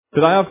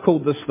Today I've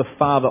called this the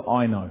Father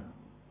I know.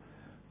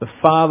 The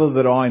Father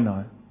that I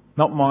know.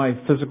 Not my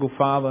physical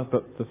father,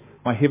 but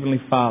my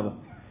Heavenly Father.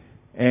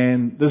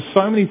 And there's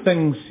so many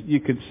things you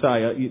could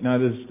say.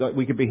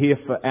 We could be here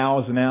for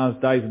hours and hours,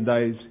 days and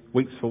days,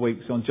 weeks for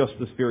weeks on just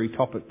this very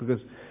topic because,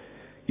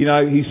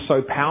 He's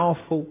so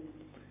powerful.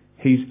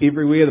 He's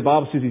everywhere. The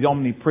Bible says He's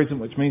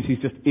omnipresent, which means He's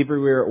just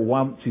everywhere at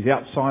once. He's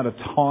outside of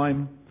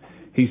time.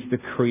 He's the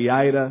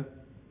Creator.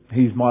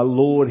 He's my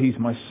Lord. He's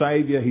my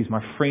Saviour. He's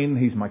my friend.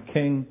 He's my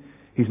King.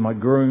 He's my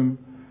groom.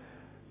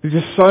 There's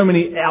just so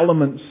many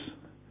elements.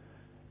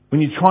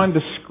 When you try and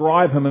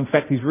describe Him, in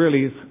fact, He's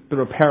really, it's a bit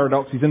of a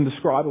paradox, He's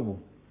indescribable.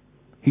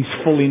 He's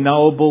fully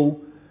knowable,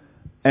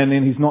 and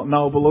then He's not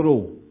knowable at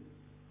all.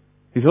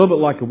 He's a little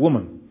bit like a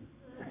woman.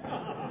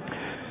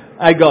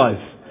 Hey guys,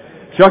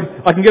 so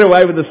I can get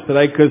away with this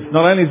today because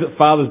not only is it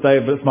Father's Day,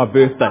 but it's my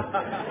birthday.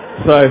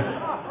 So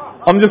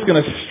I'm just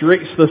going to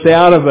stretch this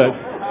out a bit.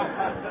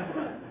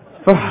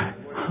 But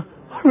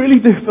I really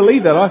do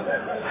believe that.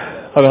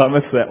 I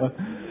missed that one.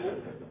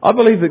 I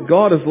believe that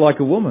God is like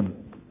a woman.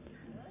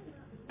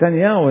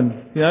 Danielle,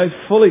 and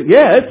fully,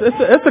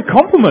 it's a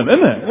compliment,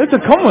 isn't it? It's a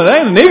compliment. It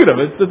ain't a negative.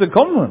 It's a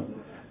compliment.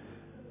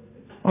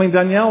 I mean,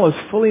 Danielle is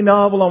fully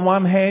knowable on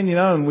one hand,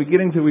 and we've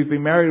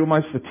been married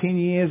almost for 10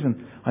 years,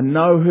 and I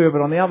know her, but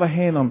on the other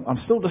hand,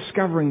 I'm still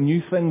discovering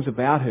new things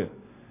about her.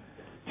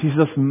 She's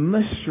this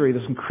mystery,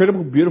 this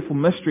incredible, beautiful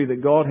mystery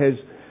that God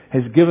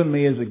has given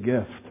me as a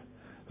gift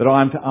that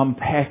I'm to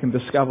unpack and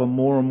discover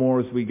more and more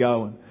as we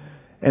go.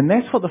 And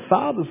that's what the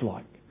Father's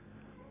like.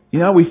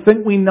 We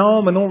think we know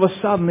Him, and all of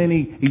a sudden then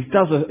he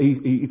throws us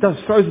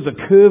a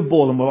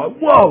curveball, and we're like,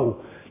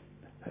 whoa,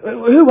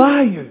 who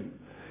are you?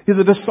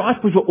 The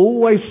disciples were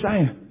always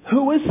saying,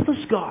 who is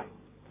this guy?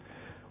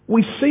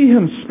 We see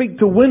Him speak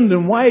to wind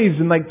and waves,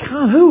 and they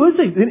can't, who is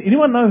He?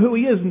 Anyone know who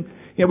He is? And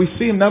we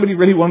see Him, nobody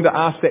really wanted to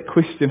ask that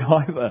question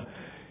either.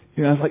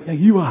 It's like, no,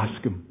 you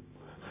ask Him.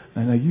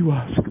 No, you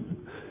ask Him.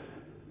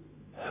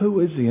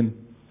 Who is He? And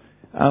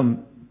I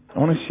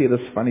want to share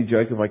this funny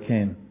joke if I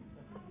can,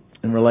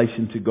 in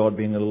relation to God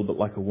being a little bit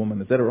like a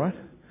woman. Is that all right?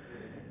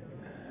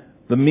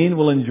 The men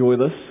will enjoy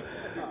this.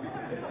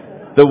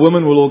 The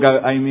women will all go,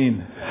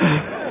 amen.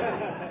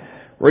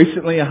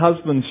 Recently, a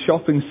husband's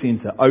shopping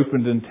centre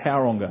opened in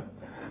Tauranga,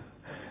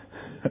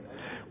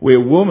 where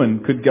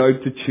women could go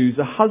to choose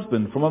a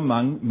husband from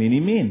among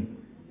many men.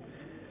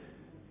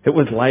 It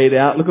was laid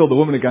out, look, all the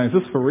women are going, is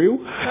this for real?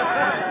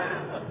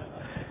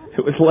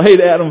 It was laid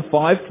out on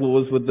 5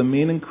 floors with the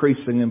men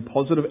increasing in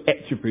positive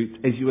attributes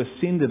as you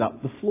ascended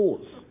up the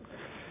floors.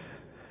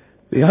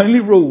 The only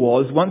rule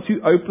was, once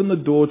you open the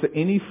door to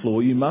any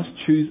floor, you must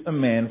choose a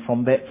man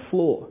from that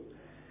floor.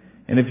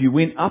 And if you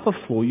went up a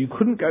floor, you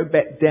couldn't go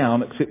back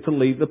down except to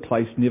leave the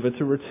place never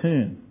to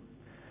return.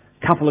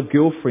 A couple of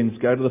girlfriends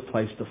go to the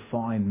place to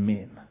find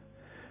men.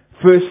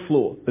 First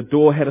floor, the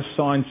door had a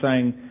sign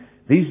saying,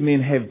 these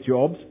men have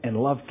jobs and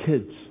love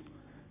kids.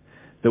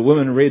 The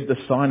women read the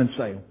sign and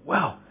say,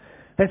 wow,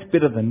 that's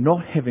better than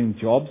not having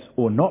jobs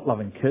or not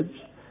loving kids.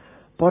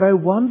 But I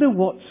wonder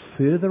what's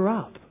further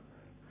up.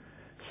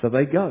 So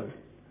they go.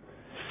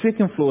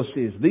 Second floor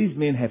says, these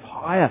men have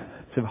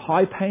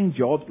high-paying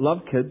jobs,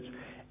 love kids,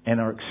 and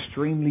are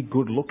extremely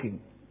good looking.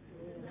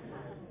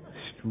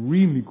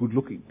 Extremely good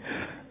looking.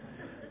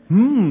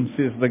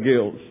 Says the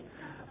girls.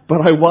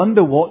 But I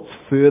wonder what's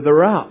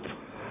further up.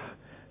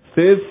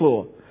 Third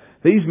floor.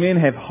 These men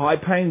have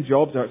high-paying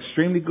jobs, are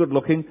extremely good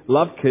looking,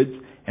 love kids,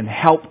 and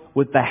help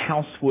with the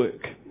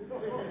housework.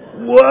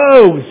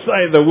 Whoa,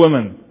 say the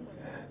women.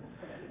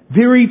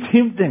 Very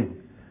tempting.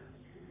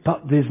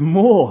 But there's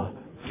more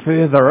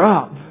further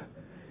up.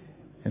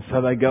 And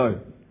so they go.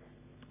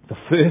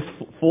 The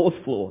fourth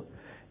floor.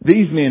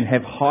 These men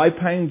have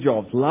high-paying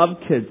jobs, love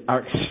kids,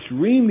 are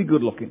extremely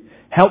good-looking,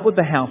 help with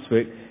the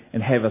housework,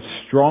 and have a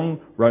strong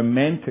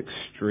romantic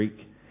streak,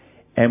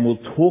 and will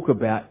talk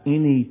about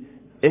any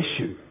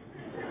issue.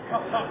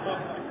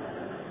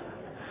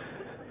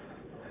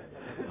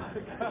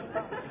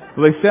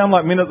 Do they sound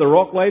like Men at the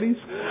Rock, ladies?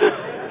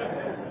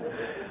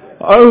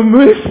 Oh,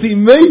 mercy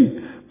me!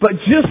 But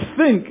just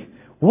think,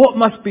 what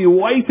must be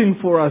waiting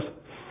for us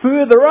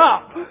further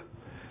up?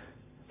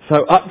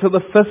 So up to the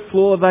 5th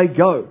floor they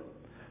go.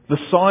 The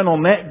sign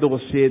on that door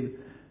said,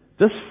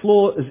 this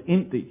floor is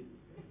empty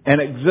and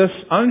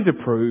exists only to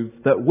prove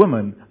that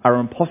women are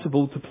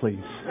impossible to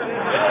please.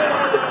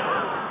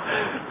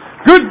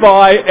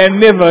 Goodbye and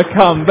never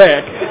come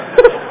back.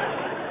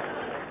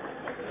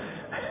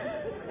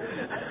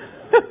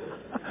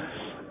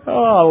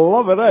 Oh, I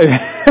love it,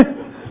 eh?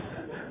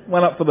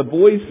 One up for the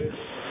boys.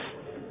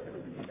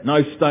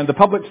 No stone. The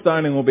public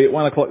stoning will be at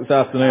 1 o'clock this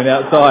afternoon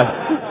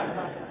outside.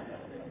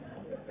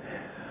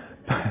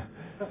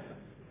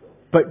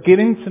 But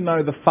getting to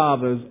know the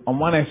Father on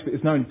one aspect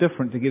is no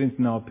different to getting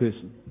to know a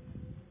person.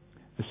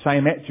 The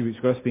same attributes.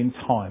 We've got to spend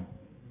time.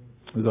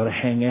 We've got to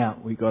hang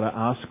out. We've got to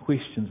ask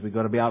questions. We've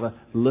got to be able to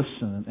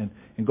listen.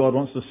 And God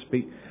wants to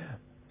speak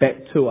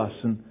back to us.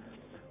 And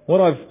what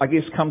I've,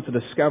 come to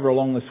discover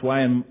along this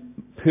way, and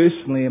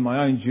personally in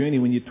my own journey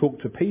when you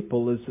talk to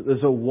people, is that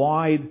there's a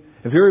wide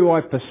a very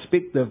wide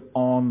perspective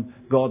on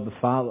God the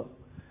Father.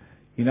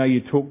 You know,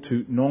 you talk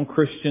to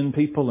non-Christian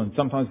people and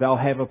sometimes they'll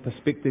have a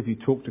perspective. You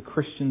talk to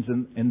Christians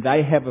and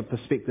they have a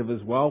perspective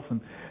as well. And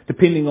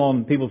depending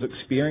on people's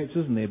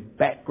experiences and their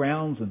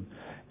backgrounds and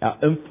our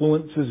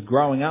influences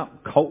growing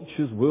up,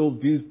 cultures,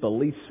 worldviews,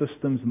 belief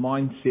systems,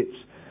 mindsets,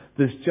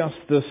 there's just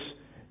this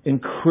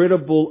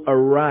incredible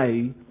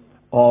array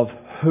of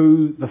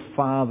who the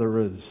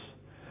Father is.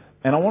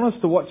 And I want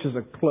us to watch as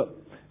a clip.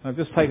 I've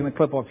just taken a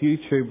clip off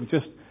YouTube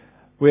just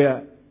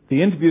where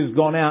the interview's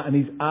gone out and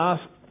he's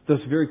asked this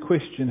very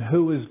question,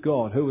 who is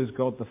God? Who is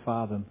God the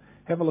Father? And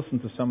have a listen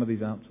to some of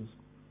these answers.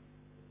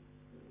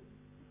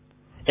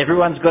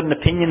 Everyone's got an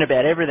opinion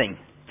about everything.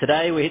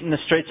 Today we're hitting the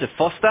streets of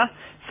Foster,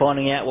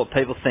 finding out what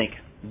people think.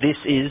 This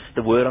is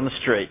the word on the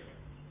street.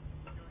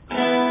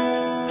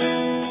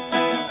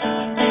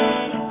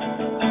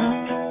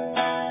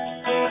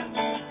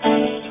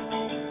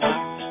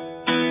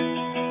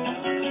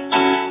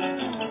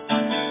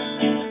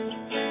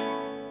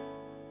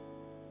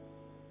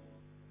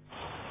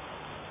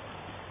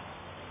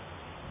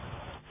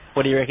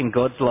 What do you reckon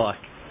God's like?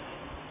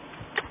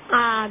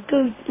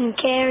 Good and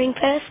caring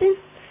person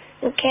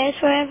who cares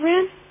for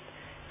everyone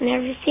and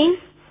everything.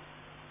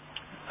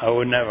 I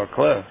wouldn't have a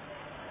clue.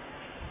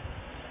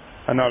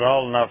 I'm not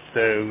old enough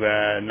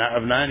to not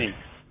have known him.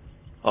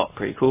 Oh,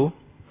 pretty cool.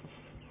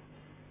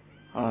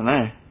 I don't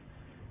know.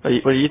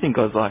 What do you think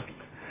God's like?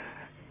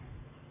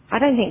 I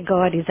don't think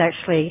God is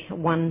actually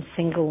one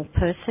single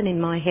person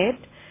in my head.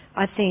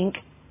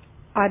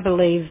 I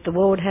believe the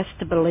world has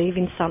to believe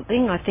in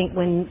something. I think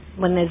when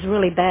there's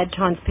really bad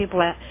times,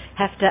 people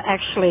have to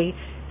actually,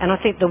 and I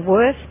think the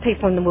worst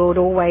people in the world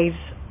always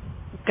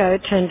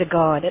turn to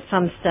God at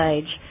some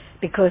stage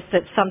because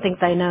that's something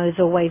they know is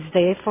always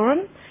there for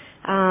them.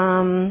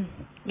 I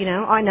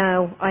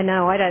know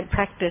I don't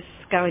practice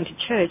going to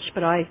church,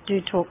 but I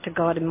do talk to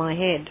God in my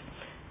head.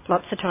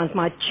 Lots of times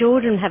my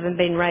children haven't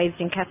been raised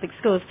in Catholic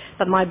schools,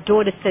 but my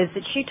daughter says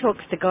that she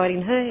talks to God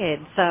in her head.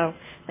 So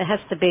there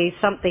has to be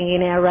something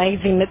in our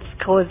raising that's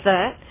caused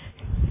that.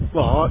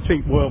 Well, I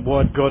think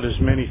worldwide God is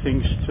many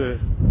things to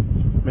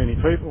many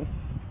people.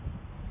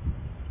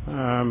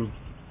 And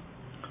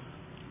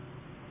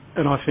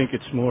I think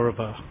it's more of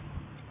a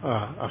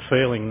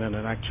feeling than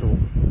an actual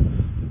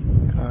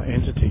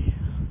entity.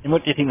 And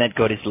what do you think that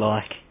God is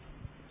like?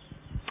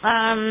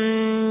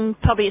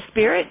 Probably a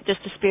spirit,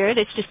 just a spirit.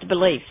 It's just a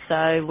belief. So,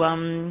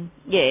 and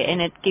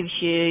it gives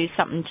you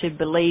something to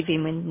believe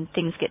in when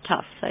things get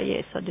tough. So,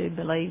 yes, I do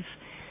believe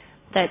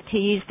that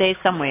He is there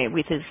somewhere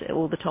with us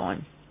all the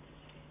time.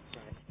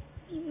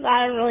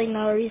 I don't really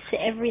know. He's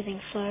everything,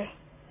 so,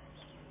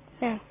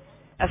 yeah.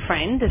 A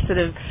friend, a sort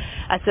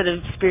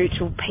of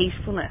spiritual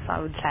peacefulness, I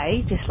would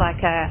say, just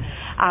like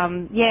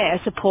a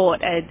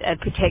support, a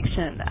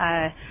protection,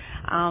 I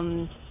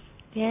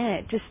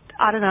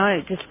don't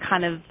know, just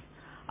kind of,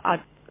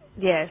 I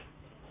can't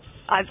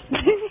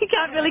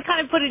really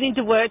kind of put it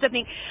into words.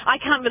 I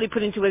can't really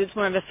put it into words. It's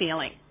more of a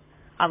feeling,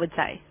 I would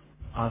say.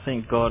 I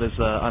think God is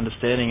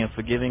understanding and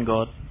forgiving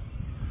God.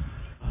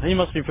 He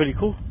must be pretty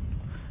cool.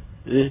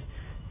 Yeah.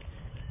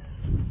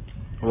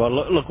 Well,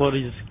 look what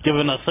He's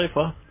given us so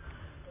far.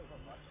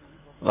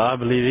 I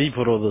believe He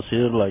put all this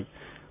here,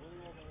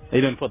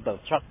 He didn't put the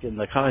truck in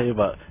the car here,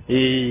 but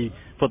He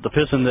put the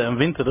person that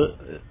invented it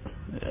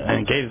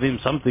and gave them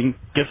something,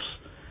 gifts,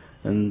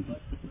 and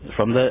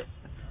from that,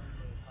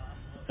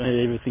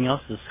 everything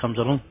else just comes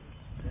along.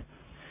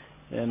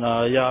 And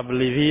I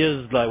believe He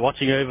is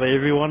watching over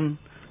everyone,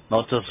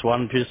 not just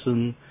one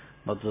person,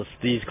 not just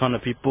these kind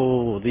of people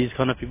or these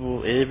kind of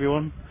people,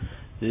 everyone.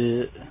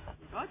 Yeah.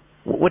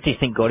 What do you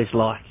think God is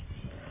like?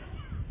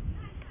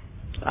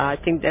 I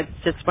think that's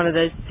just one of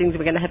those things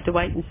we're going to have to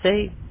wait and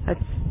see.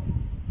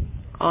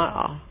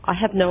 I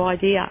have no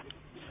idea.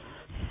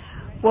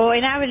 Well,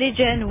 in our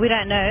religion, we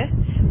don't know.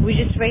 We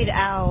just read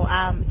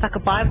it's like a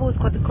Bible, it's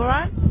called the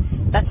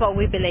Quran. That's what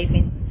we believe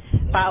in.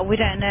 But we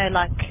don't know,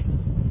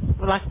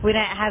 we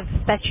don't have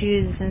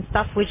statues and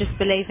stuff. We just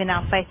believe in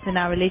our faith and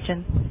our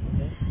religion.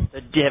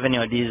 Do you have any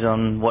ideas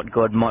on what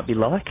God might be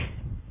like?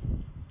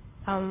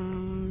 I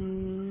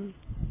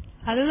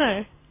don't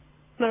know.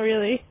 Not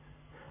really.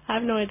 I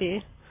have no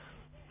idea.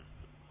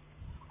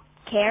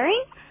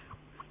 Caring?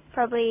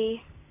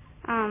 Probably,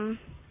 I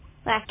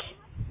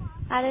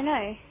don't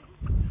know.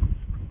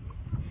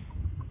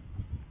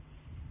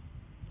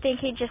 Think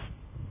he'd just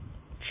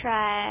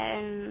try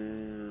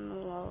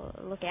and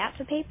look out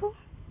for people?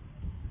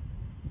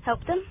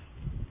 Help them?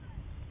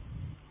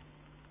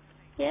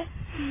 Yeah?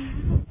 I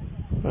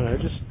don't know,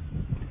 just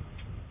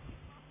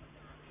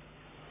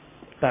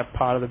that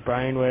part of the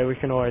brain where we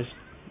can always,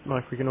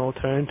 we can all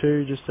turn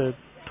to just to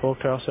talk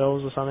to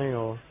ourselves or something,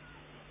 or,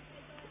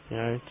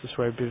 just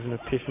where a bit of an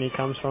epiphany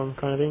comes from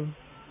kind of thing.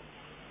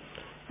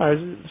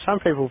 Some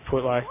people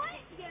put a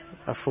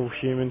full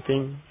human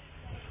thing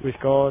with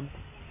God,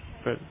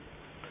 but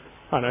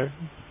I don't know,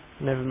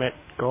 never met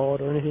God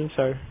or anything,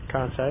 so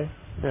can't say.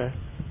 Yeah.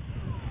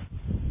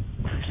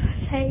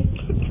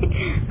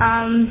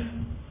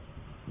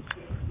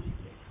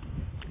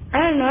 I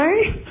don't know.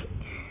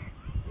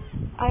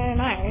 I don't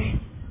know.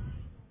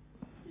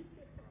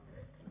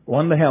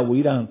 Wonder how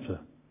we'd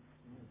answer.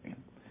 You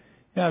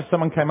know, if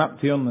someone came up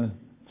to you on the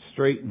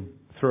street and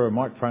threw a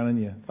microphone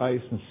in your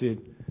face and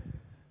said,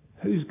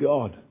 "Who's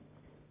God?"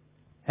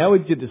 How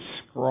would you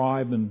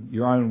describe in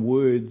your own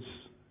words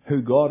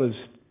who God is,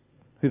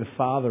 who the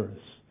Father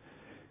is?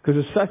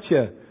 Because there's such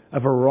a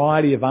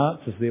variety of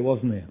answers there,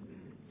 wasn't there?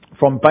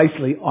 From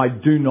basically, I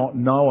do not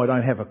know, I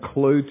don't have a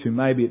clue, to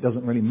maybe it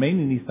doesn't really mean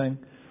anything.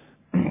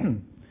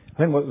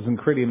 I think what was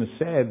incredibly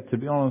sad, to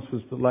be honest,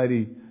 was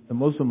the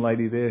Muslim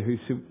lady there who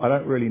said, I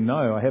don't really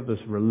know, I have this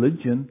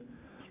religion,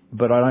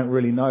 but I don't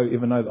really know, I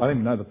don't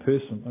even know the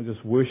person, I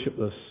just worship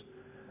this,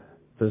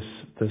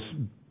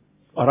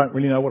 I don't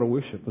really know what I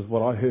worship, is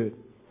what I heard.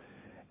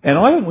 And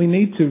I think we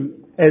need to,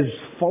 as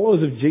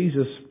followers of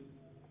Jesus,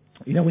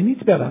 we need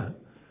to be able to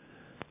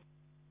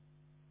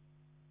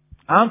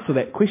answer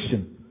that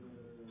question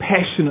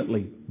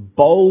passionately,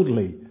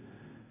 boldly,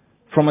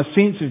 from a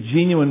sense of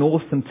genuine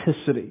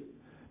authenticity.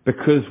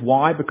 Because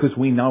why? Because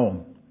we know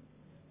Him.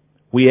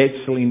 We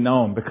actually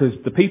know Him. Because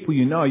the people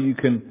you know, you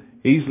can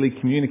easily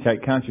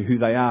communicate, can't you, who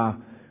they are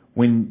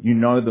when you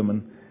know them.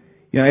 And,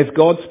 as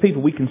God's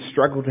people, we can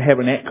struggle to have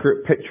an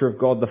accurate picture of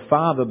God the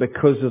Father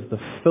because of the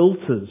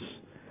filters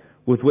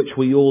with which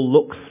we all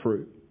look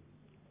through.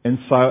 And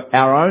so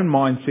our own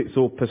mindsets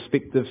or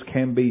perspectives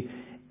can be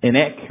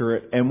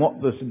inaccurate. And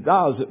what this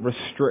does, it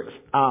restricts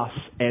us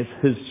as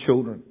His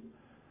children.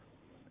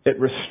 It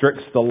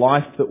restricts the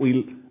life that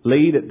we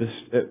lead.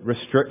 It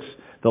restricts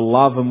the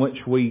love in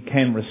which we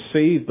can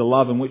receive, the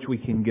love in which we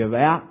can give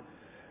out.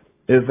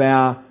 If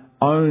our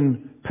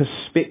own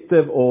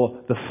perspective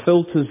or the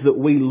filters that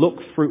we look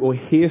through or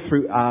hear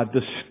through are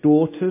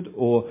distorted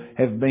or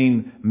have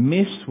been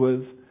messed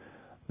with,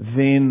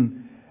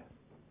 then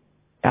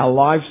our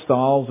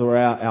lifestyles or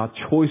our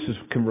choices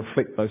can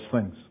reflect those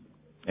things.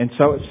 And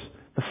so it's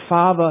the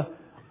Father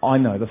I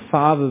know, the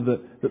Father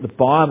that the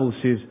Bible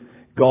says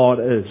God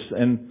is.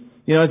 And,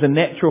 as a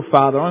natural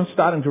father, I'm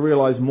starting to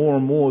realise more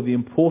and more the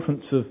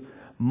importance of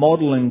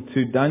modelling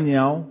to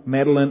Danielle,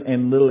 Madeline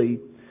and Lily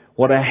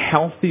what a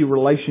healthy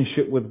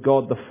relationship with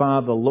God the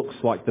Father looks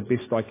like the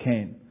best I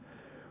can,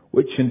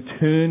 which in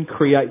turn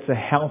creates a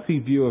healthy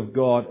view of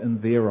God in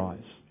their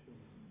eyes.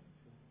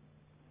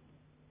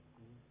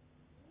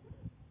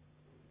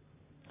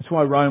 That's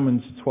why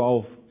Romans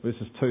 12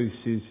 verses 2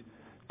 says,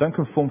 don't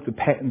conform to the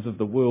patterns of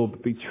the world,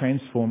 but be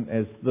transformed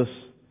as this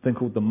thing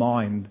called the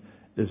mind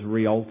is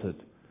re-altered.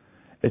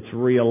 It's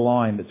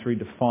realigned, it's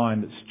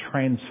redefined, it's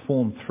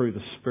transformed through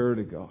the Spirit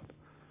of God.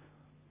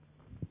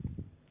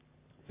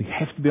 We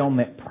have to be on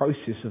that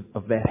process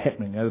of that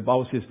happening. The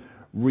Bible says,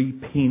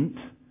 repent,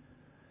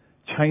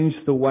 change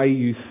the way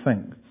you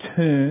think.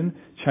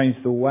 Change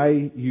the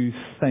way you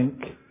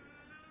think,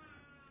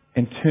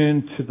 and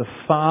turn to the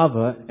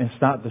Father and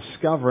start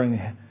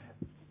discovering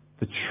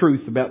the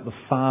truth about the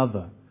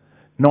Father.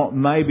 Not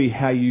maybe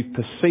how you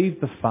perceive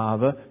the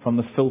Father from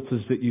the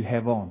filters that you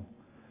have on.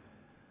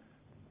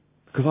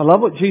 Because I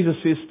love what Jesus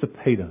says to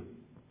Peter.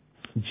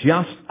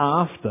 Just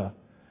after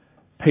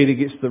Peter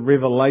gets the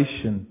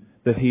revelation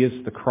that he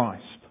is the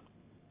Christ.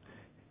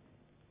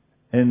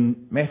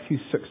 In Matthew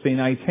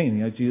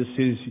 16:18, Jesus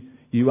says,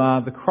 you are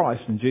the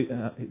Christ. And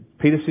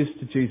Peter says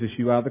to Jesus,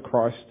 you are the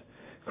Christ.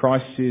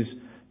 Christ says,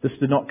 this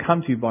did not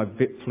come to you by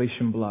flesh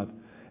and blood.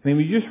 And then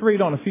we just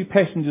read on a few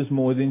passages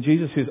more, then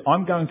Jesus says,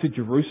 I'm going to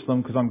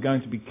Jerusalem because I'm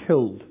going to be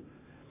killed.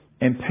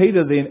 And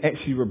Peter then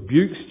actually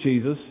rebukes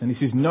Jesus and he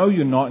says, no,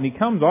 you're not. And he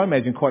comes, I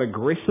imagine, quite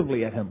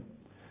aggressively at him.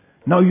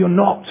 No, you're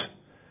not.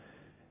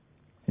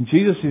 And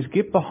Jesus says,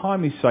 get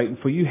behind me, Satan,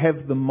 for you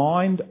have the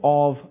mind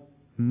of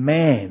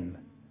man,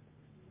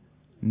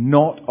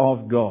 not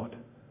of God.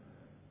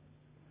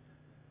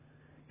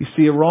 You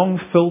see, a wrong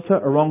filter,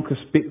 a wrong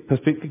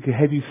perspective could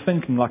have you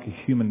thinking like a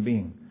human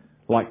being,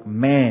 like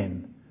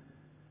man,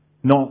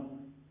 not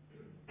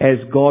as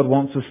God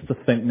wants us to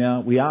think. Now,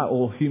 we are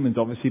all humans,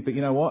 obviously, but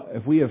you know what?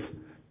 If we have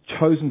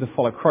chosen to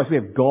follow Christ, we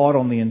have God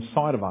on the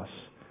inside of us.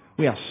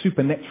 We are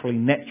supernaturally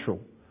natural.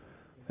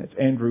 That's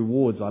Andrew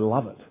Ward's. I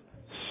love it.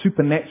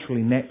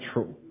 Supernaturally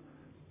natural.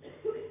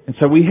 And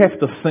so we have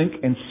to think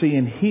and see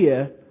and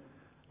hear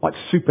like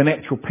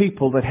supernatural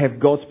people that have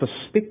God's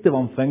perspective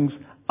on things.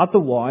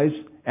 Otherwise,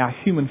 our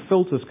human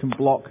filters can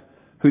block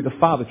who the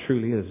Father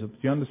truly is. Do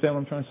you understand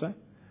what I'm trying to say?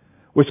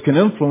 Which can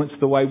influence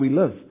the way we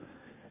live.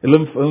 It'll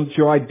influence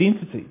your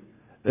identity.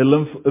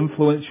 It'll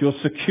influence your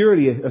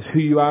security as who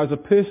you are as a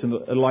person.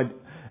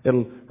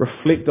 It'll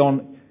reflect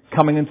on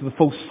coming into the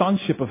full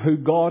sonship of who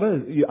God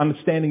is,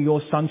 understanding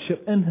your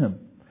sonship in Him.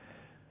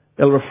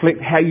 It'll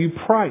reflect how you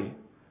pray.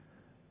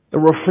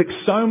 It'll reflect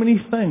so many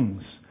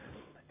things.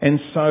 And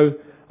so,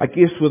 I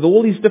guess with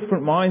all these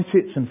different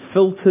mindsets and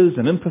filters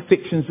and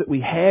imperfections that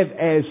we have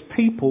as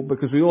people,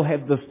 because we all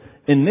have this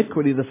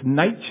iniquity, this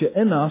nature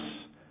in us,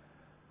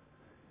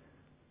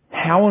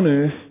 how on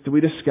earth do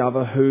we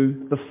discover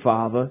who the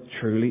Father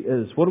truly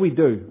is? What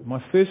do?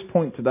 My first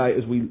point today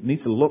is we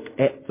need to look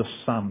at the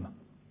Son.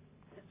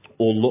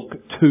 Or look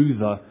to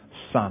the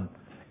Son.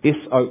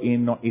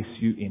 S-O-N, not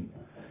S-U-N.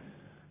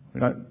 We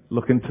don't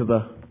look into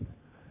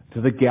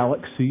the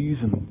galaxies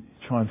and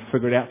try and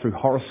figure it out through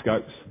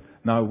horoscopes.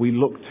 No, we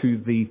look to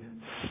the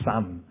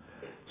Son.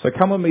 So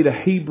come with me to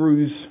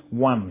Hebrews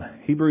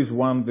 1. Hebrews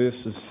 1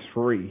 verses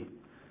 3.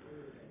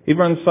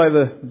 Everyone say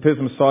the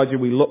person beside you,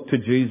 we look to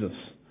Jesus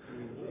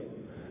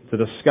to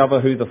discover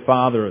who the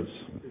Father is.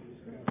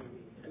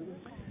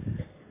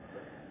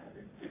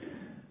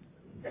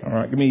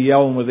 Alright, give me a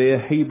yell when we're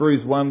there.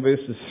 Hebrews 1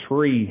 verses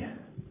 3.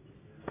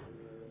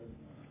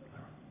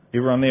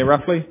 Everyone there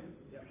roughly?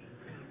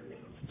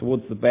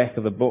 Towards the back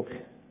of the book,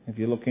 if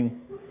you're looking.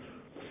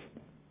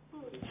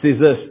 It says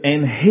this,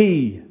 and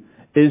He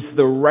is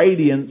the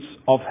radiance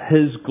of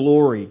His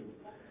glory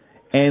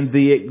and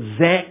the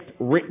exact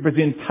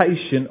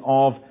representation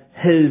of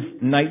His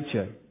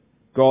nature,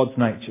 God's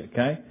nature,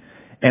 okay?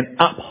 And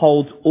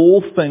upholds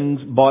all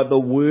things by the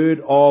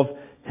word of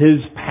His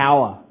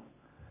power.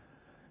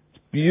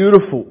 It's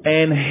beautiful.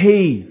 And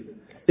He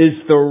is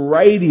the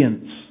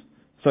radiance.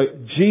 So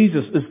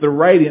Jesus is the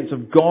radiance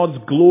of God's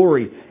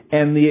glory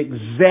and the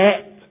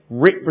exact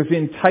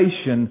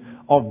representation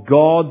of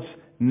God's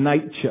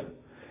nature.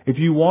 If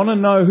you want to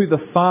know who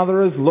the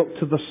Father is, look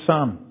to the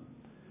Son.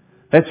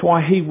 That's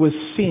why He was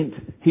sent.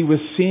 He was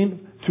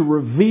sent to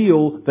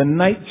reveal the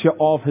nature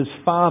of His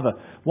Father.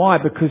 Why?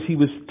 Because He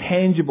was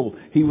tangible.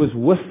 He was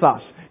with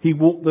us. He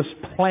walked this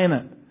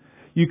planet.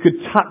 You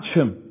could touch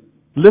Him.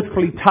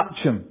 Literally touch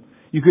Him.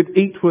 You could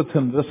eat with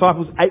Him. The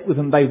disciples ate with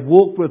Him. They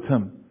walked with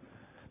Him.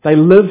 They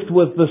lived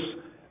with this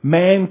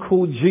man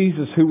called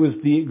Jesus who was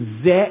the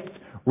exact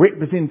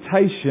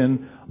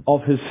representation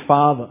of His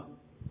Father.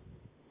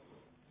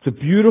 It's a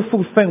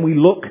beautiful thing. We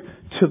look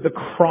to the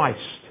Christ.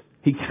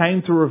 He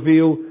came to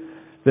reveal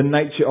the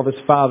nature of His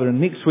Father.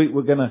 And next week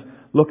we're going to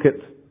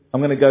I'm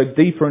going to go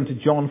deeper into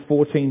John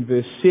 14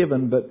 verse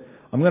 7, but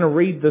I'm going to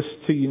read this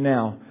to you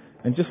now.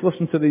 And just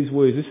listen to these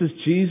words. This is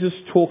Jesus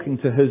talking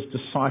to His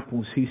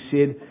disciples. He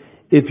said,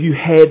 if you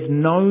had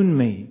known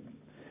me,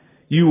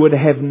 you would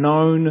have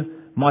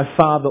known my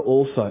Father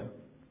also.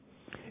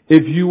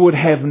 If you would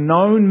have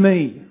known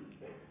me,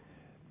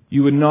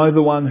 you would know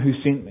the one who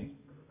sent me.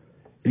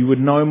 You would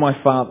know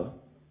my Father.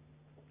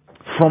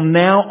 From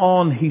now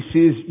on, He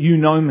says, you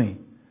know me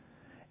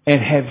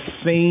and have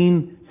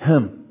seen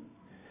Him.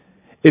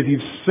 If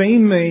you've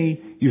seen me,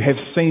 you have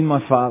seen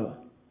my Father.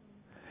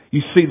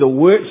 You see the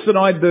works that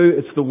I do,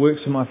 it's the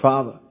works of my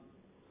Father.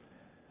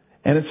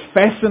 And it's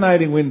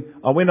fascinating when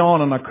I went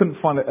on and I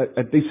couldn't find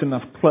a decent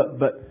enough clip,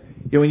 but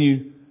when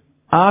you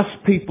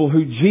ask people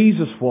who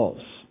Jesus was,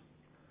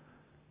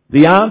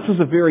 the answers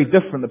are very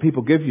different that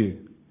people give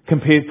you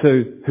compared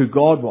to who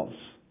God was.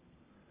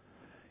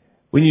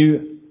 When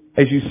you,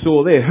 as you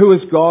saw there, who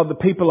is God? The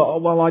people are, oh,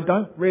 well, I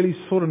don't really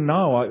sort of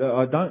know.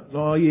 I don't,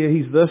 oh yeah,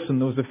 He's this. And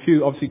there was a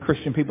few, obviously,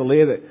 Christian people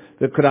there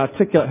that could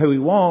articulate who He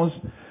was.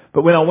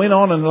 But when I went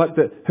on and looked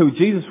at who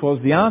Jesus was,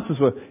 the answers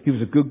were, He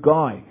was a good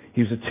guy.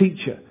 He was a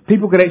teacher.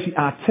 People could actually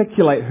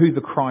articulate who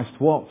the Christ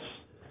was.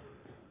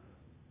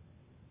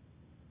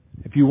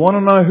 If you want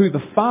to know who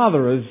the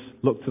Father is,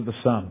 look to the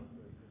Son.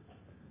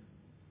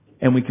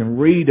 And we can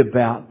read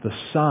about the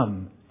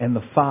Son and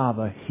the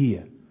Father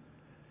here.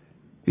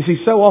 You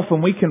see, so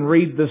often we can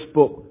read this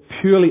book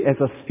purely as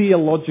a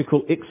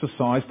theological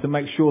exercise to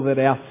make sure that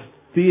our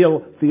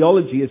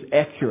theology is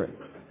accurate.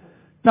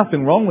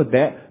 Nothing wrong with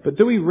that, but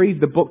do we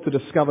read the book to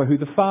discover who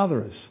the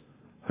Father is,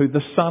 who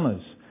the Son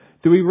is?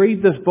 Do we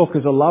read this book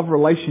as a love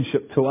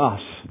relationship to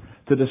us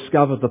to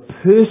discover the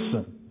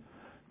person,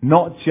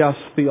 not just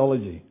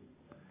theology?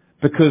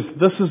 Because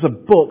this is a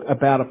book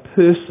about a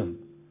person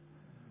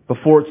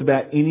before it's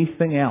about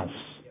anything else.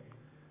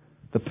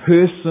 The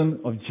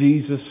person of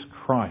Jesus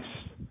Christ.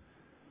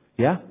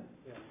 Yeah?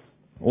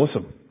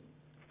 Awesome.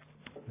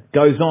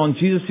 Goes on,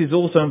 Jesus says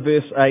also in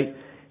verse 8,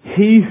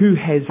 He who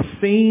has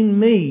seen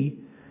me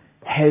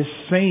has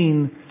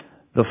seen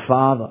the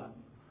Father.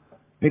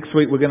 Next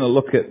week we're going to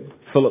look at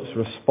Philip's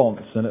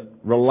response, and it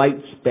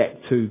relates back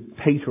to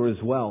Peter as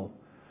well.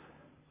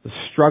 The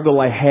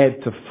struggle they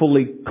had to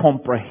fully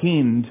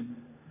comprehend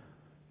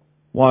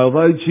why,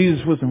 although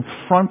Jesus was in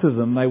front of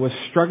them, they were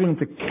struggling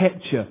to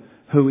capture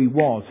who He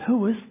was.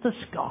 Who is this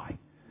guy?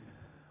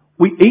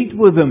 We eat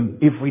with Him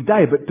every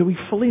day, but do we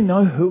fully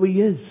know who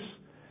He is?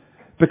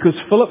 Because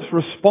Philip's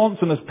response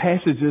in this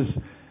passage is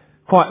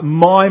quite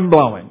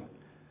mind-blowing.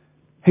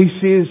 He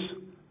says,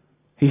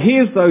 he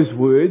hears those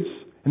words,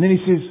 and then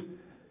he says,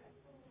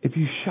 if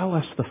you show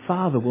us the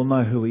Father, we'll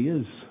know who He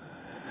is.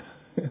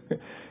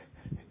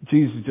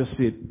 Jesus just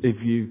said,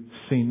 if you've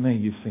seen me,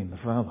 you've seen the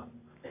Father.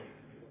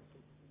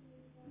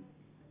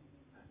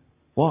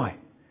 Why?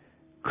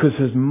 Because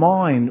his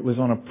mind was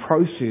on a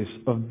process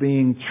of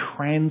being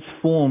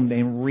transformed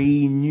and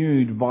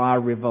renewed via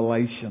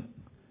revelation.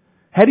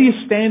 How do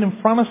you stand in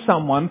front of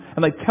someone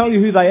and they tell you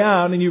who they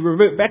are and then you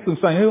revert back to them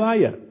saying, who are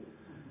you?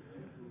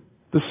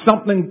 There's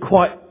something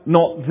quite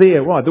not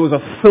there, right? There was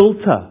a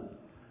filter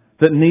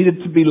that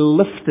needed to be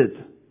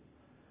lifted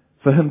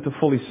for him to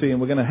fully see.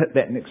 And we're going to hit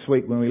that next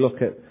week when we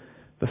look at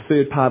the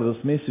third part of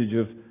this message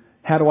of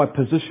How do I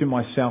position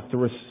myself to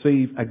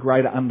receive a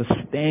greater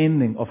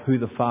understanding of who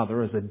the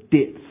Father is, a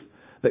depth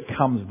that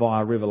comes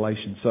via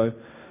revelation? So,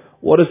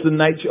 what is the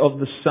nature of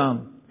the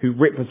Son who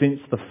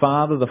represents the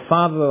Father? The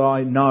Father that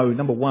I know,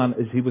 number one,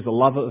 is He was a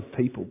lover of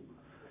people.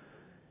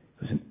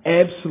 He was an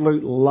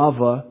absolute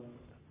lover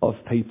of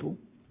people.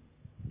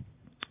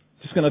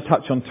 Just going to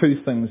touch on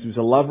two things. He was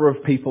a lover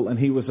of people and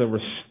He was a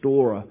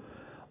restorer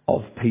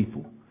of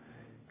people.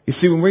 You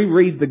see, when we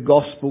read the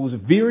Gospels,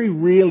 very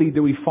rarely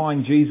do we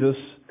find Jesus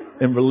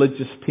in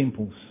religious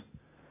temples.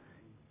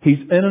 He's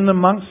in and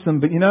amongst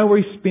them, but you know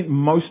where He spent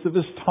most of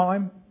His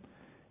time?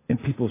 In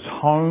people's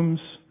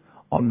homes,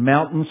 on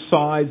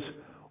mountainsides,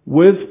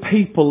 with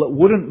people that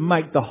wouldn't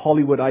make the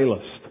Hollywood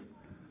A-list.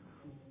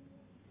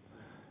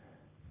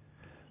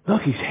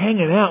 Look, He's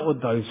hanging out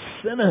with those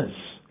sinners.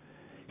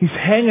 He's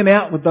hanging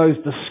out with those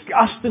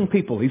disgusting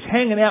people. He's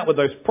hanging out with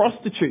those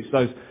prostitutes,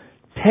 those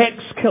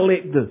tax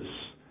collectors.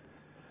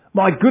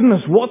 My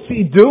goodness, what's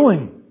He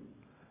doing?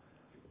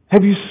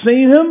 Have you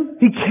seen Him?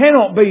 He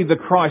cannot be the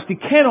Christ. He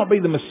cannot be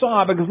the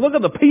Messiah because look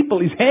at the people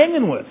He's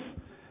hanging with.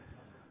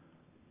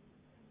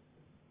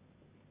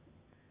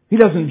 He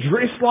doesn't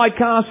dress like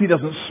us. He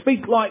doesn't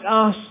speak like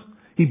us.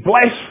 He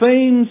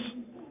blasphemes.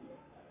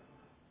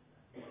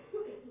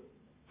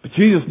 But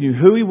Jesus knew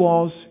who He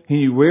was, He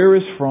knew where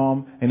He was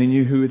from, and He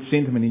knew who had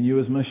sent Him, and He knew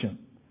His mission.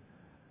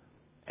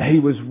 He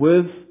was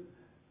with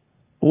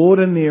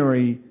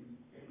ordinary,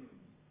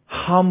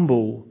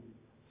 humble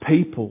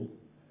people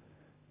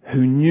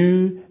who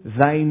knew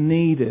they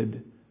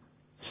needed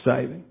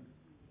saving.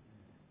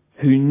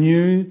 Who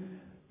knew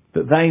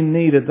that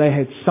they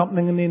had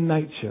something in their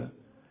nature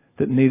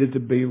that needed to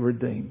be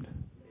redeemed.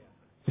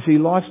 You see,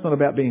 life's not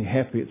about being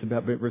happy, it's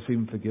about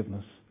receiving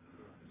forgiveness.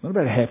 It's not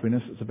about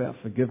happiness, it's about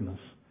forgiveness.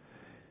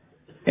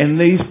 And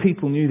these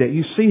people knew that.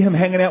 You see Him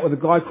hanging out with a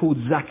guy called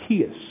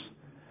Zacchaeus.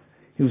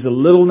 He was a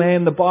little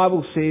man, the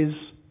Bible says.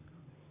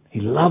 He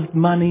loved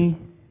money.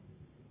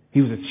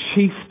 He was a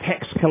chief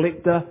tax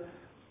collector.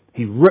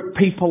 He ripped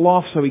people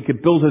off so he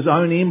could build his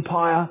own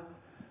empire.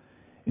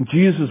 And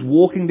Jesus is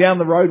walking down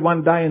the road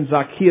one day and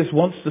Zacchaeus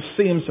wants to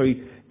see Him, so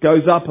he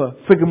goes up a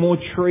sycamore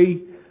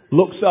tree,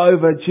 looks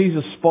over,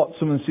 Jesus spots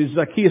him and says,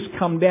 Zacchaeus,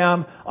 come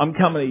down, I'm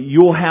coming to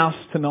your house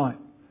tonight.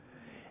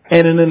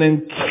 And in an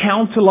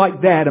encounter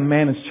like that, a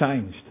man has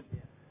changed.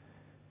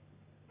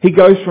 He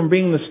goes from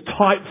being this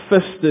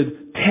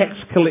tight-fisted tax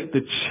collector,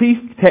 chief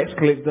tax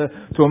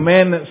collector, to a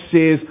man that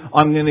says,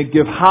 I'm going to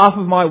give half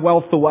of my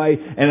wealth away,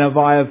 and if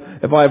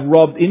I have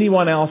robbed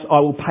anyone else,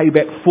 I will pay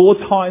back 4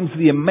 times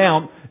the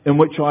amount in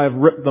which I have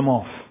ripped them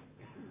off.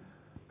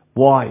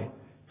 Why?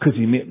 Because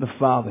he met the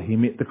Father, he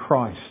met the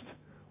Christ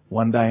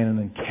one day in an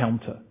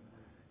encounter.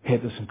 He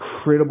had this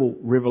incredible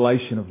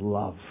revelation of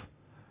love.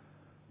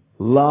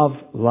 Love,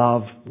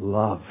 love,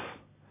 love.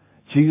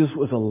 Jesus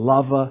was a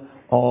lover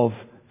of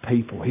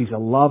people. He's a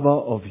lover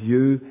of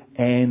you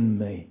and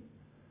me.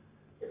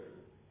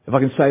 If I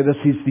can say this,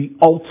 He's the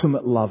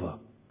ultimate lover.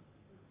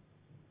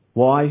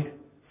 Why?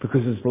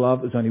 Because His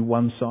love is only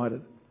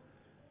one-sided.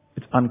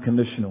 It's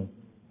unconditional.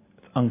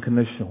 It's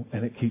unconditional.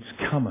 And it keeps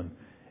coming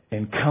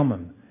and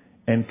coming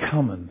and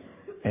coming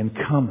and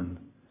coming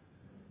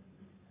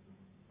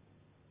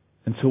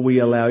until we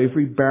allow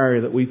every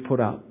barrier that we put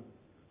up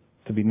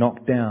to be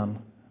knocked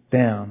down,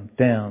 down,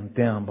 down,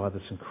 down by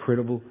this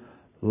incredible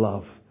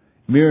love.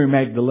 Mary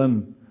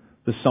Magdalene,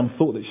 there's some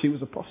thought that she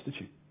was a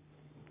prostitute.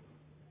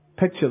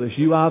 Picture this.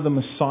 You are the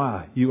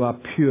Messiah. You are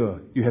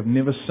pure. You have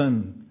never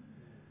sinned.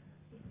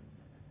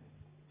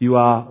 You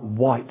are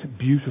white,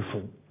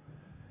 beautiful.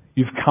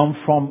 You've come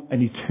from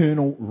an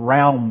eternal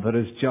realm that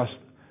is just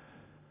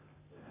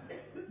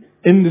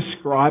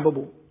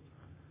indescribable.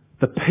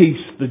 The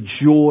peace, the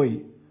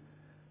joy,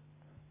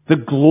 the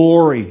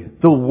glory,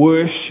 the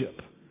worship.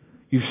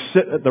 You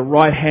sit at the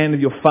right hand of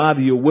your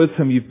Father. You're with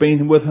Him. You've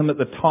been with Him at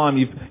the time.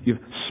 You've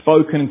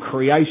spoken in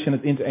creation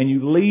at the end, and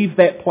you leave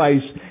that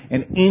place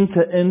and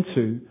enter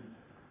into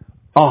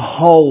a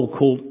hole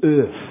called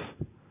earth.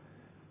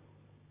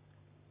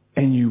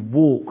 And you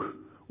walk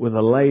with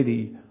a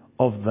lady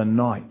of the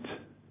night.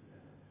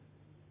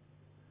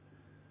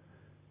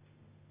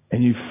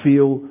 And you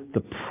feel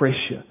the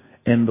pressure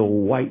and the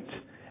weight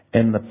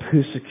and the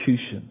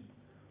persecution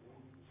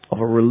of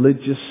a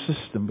religious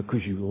system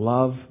because you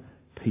love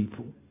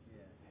people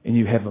and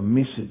you have a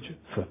message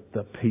for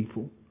the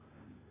people.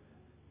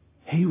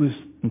 He was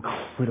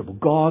incredible.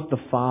 God the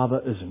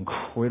Father is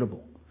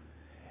incredible.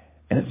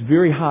 And it's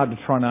very hard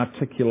to try and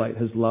articulate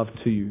His love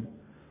to you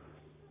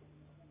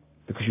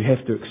because you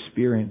have to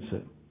experience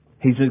it.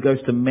 He goes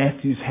to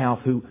Matthew's house.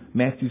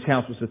 Matthew's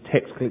house was a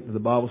tax collector. The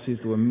Bible says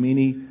there were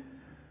many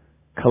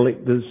tax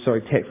collectors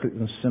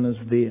and sinners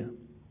there.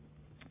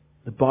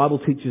 The Bible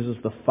teaches us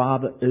the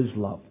Father is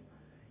love.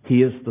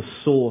 He is the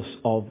source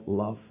of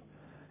love.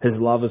 His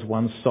love is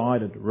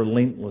one-sided,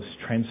 relentless,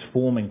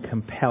 transforming,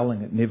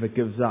 compelling. It never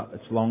gives up.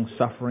 It's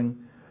long-suffering.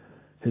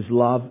 His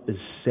love is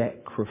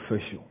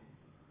sacrificial.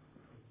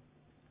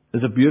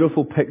 There's a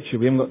beautiful picture.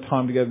 We haven't got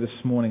time to go this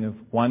morning of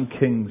 1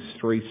 Kings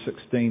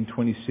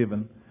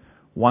 3:16-27.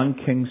 1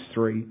 Kings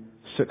 3,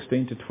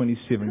 16 to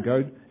 27.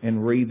 Go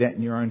and read that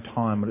in your own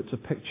time. But it's a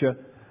picture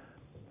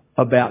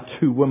about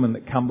two women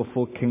that come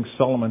before King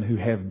Solomon who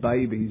have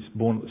babies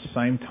born at the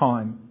same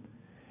time.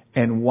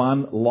 And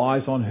one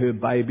lies on her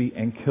baby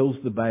and kills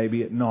the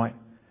baby at night.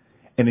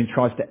 And then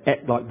tries to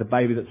act like the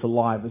baby that's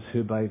alive is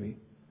her baby.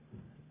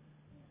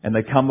 And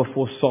they come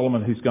before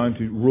Solomon, who's going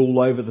to rule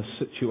over the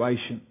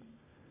situation.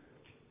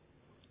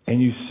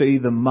 And you see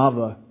the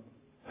mother,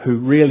 who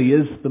really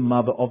is the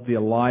mother of the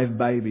alive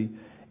baby,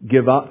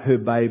 give up her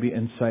baby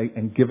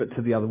and give it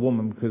to the other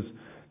woman, because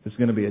there's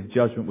going to be a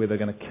judgment where they're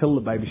going to kill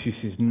the baby. She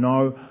says,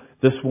 no,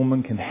 this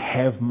woman can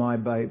have my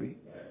baby.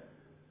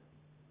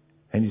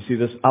 And you see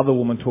this other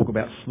woman talk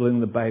about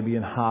slitting the baby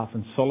in half.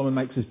 And Solomon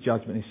makes his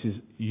judgment. He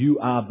says, you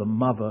are the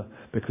mother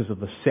because of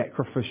the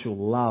sacrificial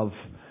love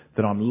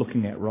that I'm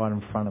looking at right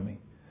in front of me.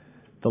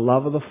 The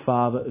love of the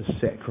Father is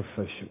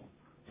sacrificial.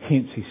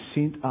 Hence, He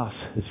sent us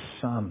His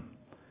Son,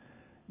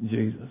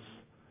 Jesus.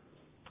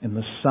 And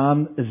the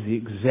Son is the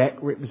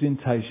exact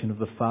representation of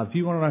the Father. If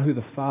you want to know who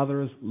the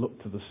Father is,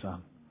 look to the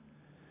Son.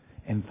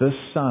 And this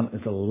Son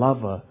is a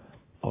lover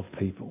of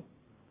people.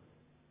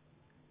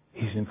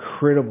 He's an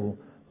incredible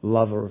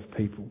lover of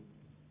people.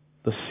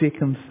 The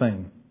second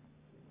thing,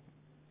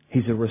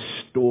 He's a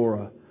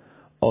restorer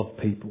of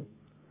people.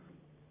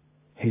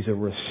 He's a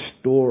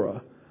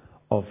restorer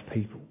of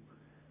people.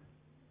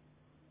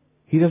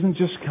 He doesn't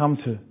just come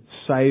to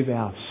save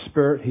our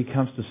spirit. He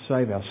comes to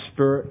save our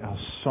spirit, our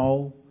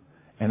soul,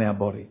 and our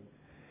body.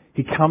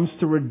 He comes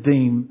to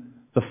redeem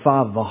the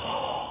Father, the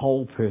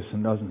whole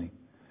person, doesn't He?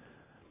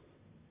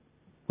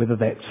 Whether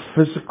that's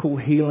physical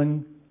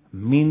healing,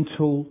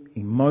 mental,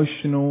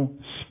 emotional,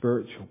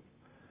 spiritual.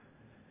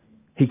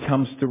 He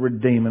comes to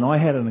redeem. And I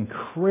had an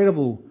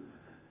incredible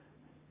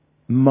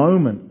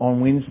moment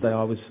on Wednesday.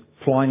 I was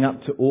flying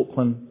up to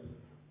Auckland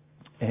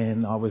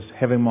and I was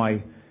having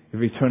my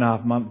every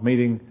 2.5 month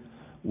meeting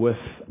with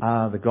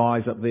the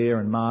guys up there,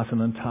 and Martin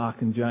and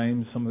Tak and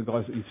James, some of the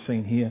guys that you've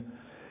seen here.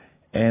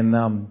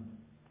 And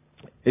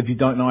if you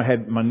don't know, I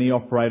had my knee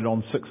operated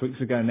on 6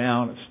 weeks ago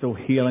now, and it's still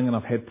healing, and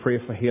I've had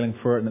prayer for healing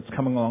for it, and it's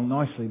coming along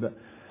nicely. But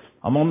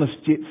I'm on this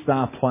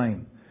Jetstar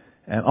plane,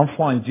 and I'm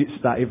flying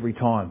Jetstar every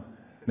time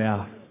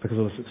now because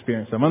of this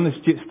experience. I'm on this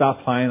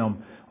Jetstar plane,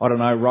 I don't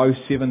know, row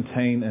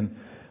 17, and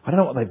I don't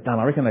know what they've done.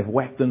 I reckon they've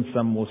whacked in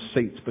some more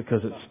seats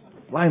because it's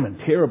flaming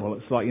terrible.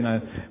 It's like,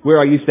 where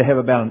I used to have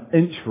about an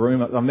inch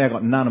room, I've now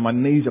got none, and my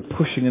knees are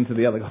pushing into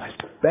the other guy's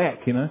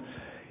back,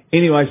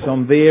 Anyway, so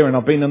I'm there, and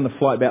I've been in the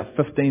flight about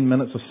 15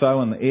 minutes or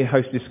so, and the air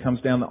hostess comes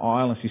down the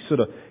aisle, and she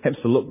sort of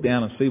happens to look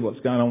down and see what's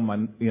going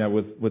on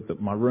with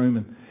my room,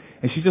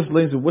 and she just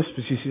leans and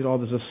whispers. She said, "Oh,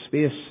 there's a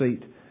spare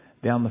seat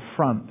down the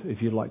front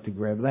if you'd like to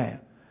grab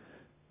that."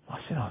 I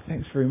said, "Oh,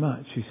 thanks very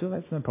much." She said,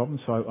 "That's no problem."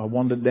 So I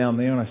wandered down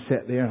there, and I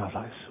sat there, and I was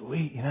like,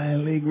 "Sweet,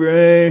 leg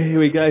room, here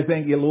we go.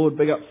 Thank you, Lord.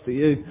 Big ups to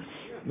you,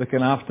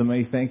 looking after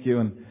me. Thank you."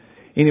 And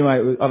anyway,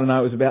 it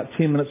was about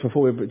 10 minutes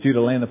before we were due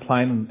to land the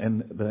plane,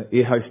 and the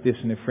air hostess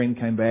and her friend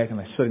came back, and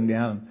they're sitting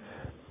down.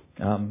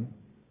 And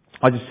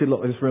I just said,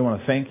 "Look, I just really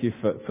want to thank you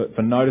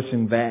for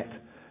noticing that.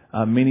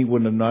 Many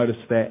wouldn't have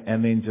noticed that,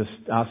 and then just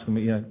asking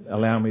me,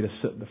 allowing me to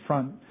sit at the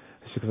front."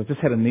 Because I just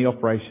had a knee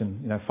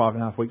operation,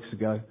 5.5 weeks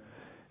ago,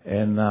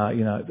 and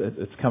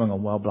it's coming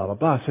on well, blah blah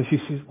blah. So she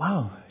says,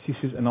 "Wow," she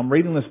says, and I'm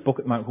reading this book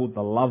at the moment called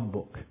The Love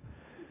Book.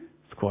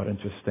 It's quite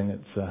interesting.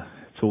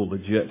 It's all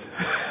legit.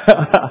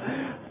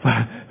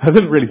 I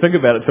didn't really think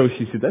about it until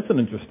she said, "That's an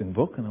interesting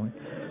book," and I went,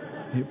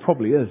 "It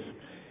probably is."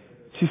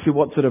 She said,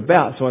 "What's it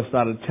about?" So I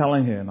started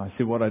telling her, and I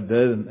said what I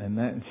did and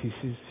that, and she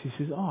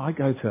says, "Oh, I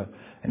go to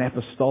an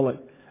apostolic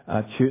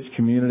church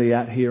community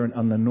out here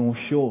on the North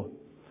Shore."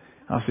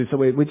 I said, "So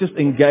we're just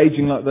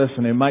engaging like this,"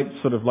 and her mate's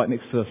sort of like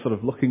next to her, sort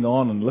of looking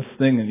on and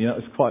listening, and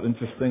it's quite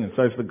interesting, and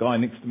so's the guy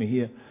next to me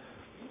here.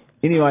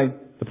 Anyway,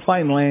 the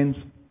plane lands,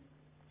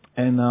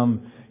 and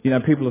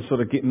people are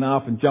sort of getting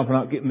up and jumping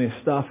up, getting their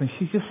stuff, and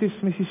she just says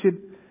to me, she said,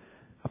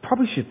 "I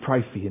probably should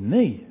pray for your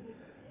knee."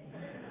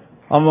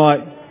 I'm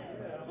like,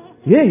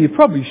 "Yeah, you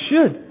probably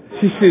should."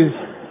 She says,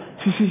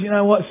 "You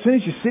know what, as soon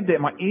as you said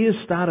that, my ears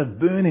started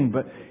burning,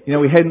 but,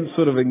 we hadn't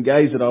sort of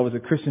engaged that I was a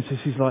Christian." So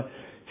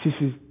she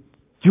says,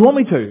 "Do you want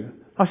me to?"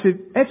 I said,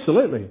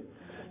 "Absolutely."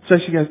 So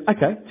she goes,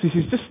 "Okay." So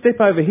she says, "Just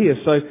step over here."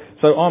 So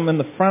I'm in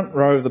the front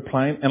row of the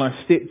plane, and I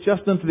step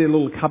just into their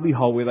little cubby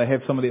hole where they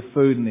have some of their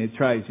food and their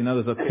trays.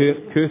 There's a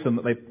curtain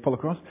that they pull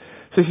across.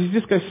 So she says,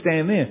 "Just go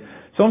stand there."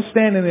 So I'm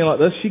standing there like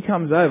this. She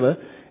comes over,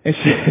 and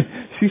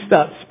she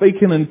starts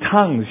speaking in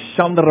tongues,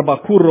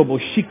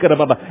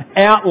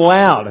 out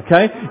loud,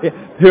 okay?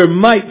 Her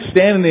mate's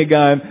standing there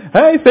going,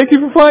 "Hey, thank you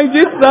for playing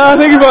Jetstar,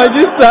 thank you for playing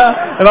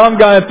Jetstar." And I'm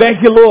going,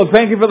 "Thank you, Lord,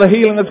 thank you for the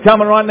healing that's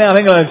coming right now.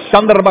 Thank you for playing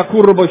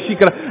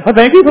Jetstar,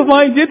 thank you for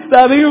playing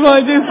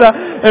Jetstar."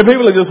 And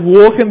people are just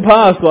walking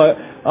past like,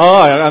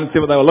 I don't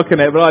understand what they were looking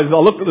at, but I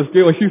looked at this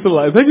girl and she was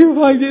like, "Thank you for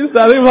playing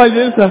Jetstar, thank you for playing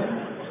Jetstar."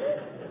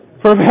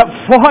 For about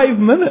 5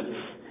 minutes.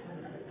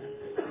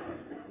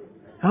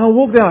 And I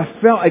walked out,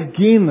 I felt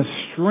again the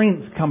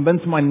strength come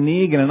into my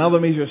knee again, another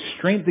measure of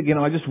strength again.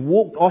 And I just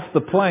walked off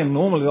the plane.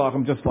 Normally like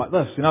I'm just like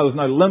this, there's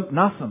no limp,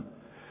 nothing.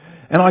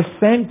 And I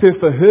thanked her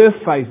for her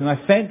faith, and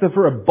I thanked her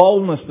for her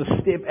boldness to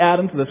step out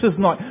into this. This is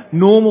not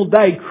normal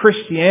day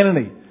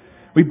Christianity.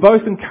 We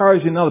both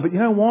encourage another. But you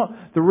know what?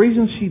 The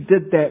reason she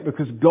did that,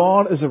 because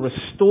God is a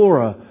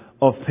restorer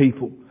of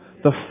people.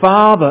 The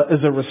Father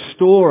is a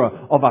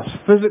restorer of us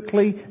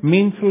physically,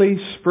 mentally,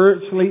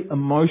 spiritually,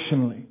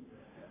 emotionally.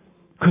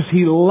 Because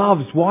He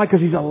loves. Why?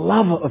 Because He's a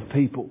lover of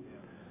people.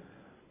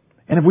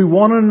 And if we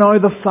want to know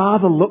the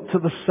Father, look to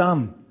the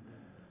Son.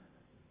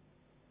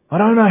 I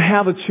don't know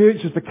how the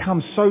church has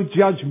become so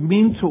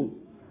judgmental.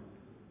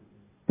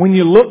 When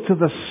you look to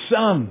the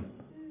Son,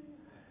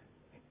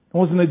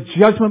 there wasn't a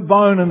judgment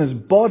bone in His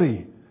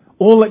body.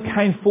 All that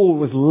came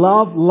forward was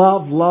love,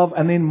 love, love,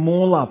 and then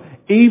more love.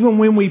 Even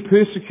when we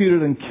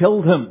persecuted and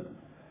killed Him,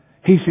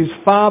 He says,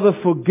 Father,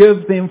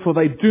 forgive them, for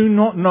they do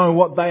not know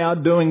what they are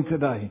doing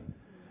today.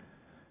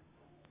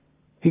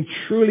 He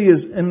truly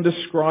is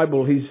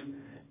indescribable. He's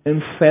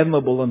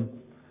unfathomable. And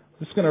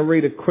I'm just going to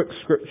read a quick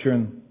scripture,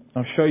 and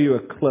I'll show you a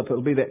clip.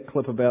 It'll be that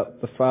clip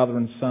about the Father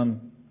and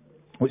Son,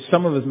 which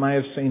some of us may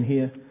have seen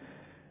here.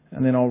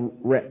 And then I'll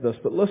wrap this.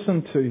 But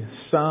listen to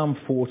Psalm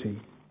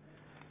 40.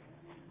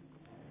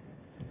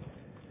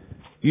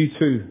 You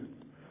too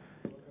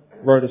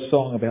wrote a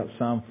song about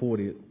Psalm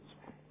 40. It's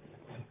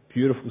a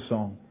beautiful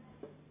song.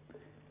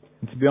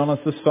 And to be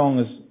honest, this song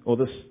is,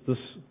 it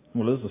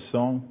is a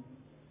song.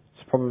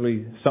 It's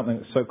probably something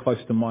that's so close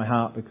to my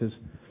heart, because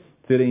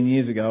 13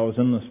 years ago I was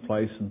in this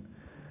place and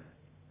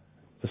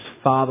this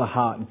Father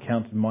heart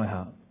encountered my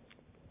heart.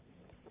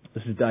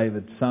 This is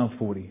David, Psalm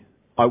 40.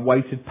 I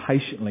waited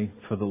patiently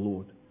for the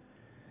Lord,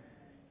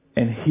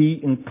 and He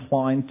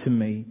inclined to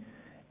me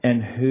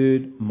and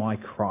heard my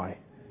cry.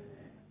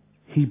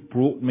 He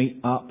brought me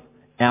up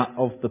out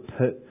of the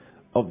pit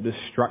of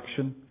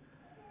destruction,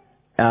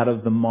 out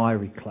of the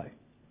miry clay.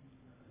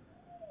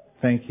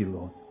 Thank you,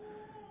 Lord.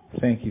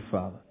 Thank you,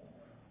 Father.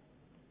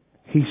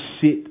 He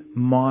set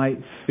my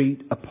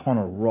feet upon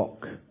a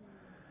rock,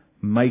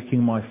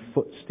 making my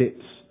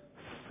footsteps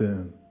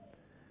firm.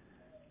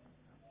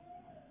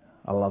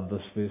 I love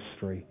this verse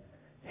 3.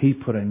 He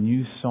put a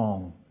new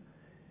song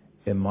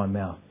in my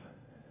mouth.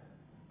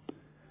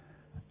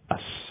 A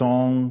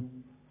song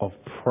of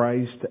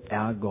praise to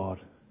our God.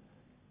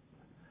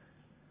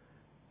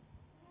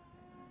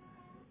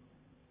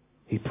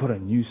 He put a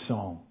new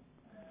song.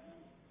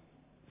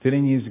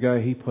 13 years ago,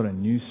 He put a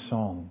new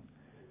song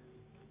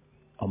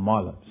on my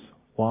lips.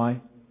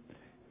 Why?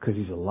 Because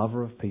He's a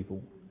lover of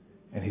people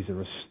and He's a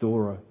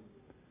restorer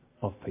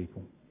of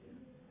people.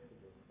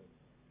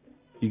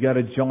 You go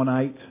to John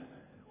 8,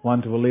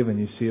 1 to 11,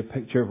 you see a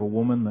picture of a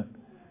woman that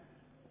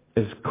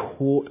is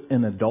caught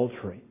in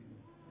adultery.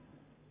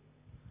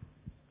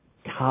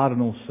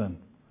 Cardinal sin.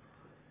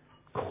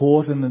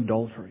 Caught in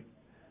adultery.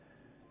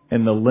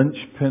 And the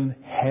linchpin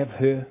have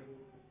her.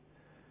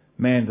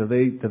 Man,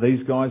 do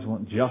these guys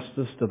want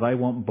justice? Do they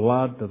want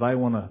blood? Do they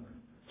want to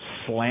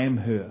slam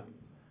her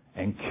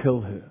and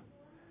kill her?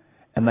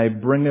 And they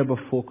bring her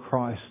before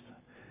Christ.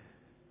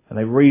 And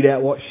they read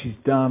out what she's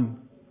done.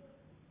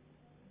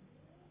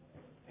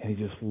 And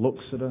He just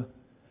looks at her,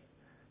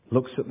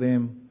 looks at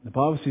them. The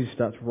Bible says He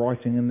starts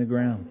writing in the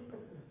ground.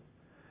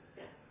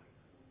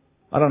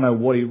 I don't know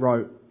what He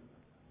wrote,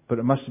 but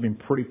it must have been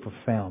pretty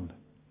profound.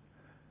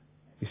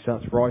 He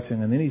starts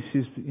writing, and then He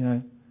says,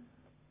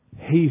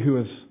 he who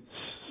has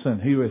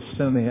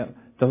sinned,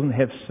 doesn't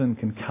have sin,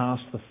 can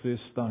cast the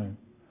first stone.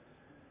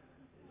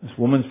 This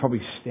woman's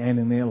probably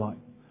standing there like,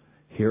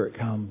 here it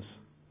comes.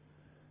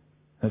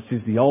 And it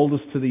says the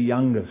oldest to the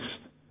youngest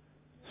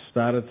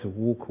started to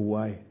walk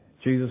away.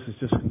 Jesus has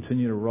just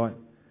continued to write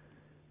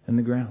in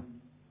the ground.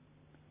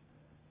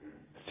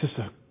 It's just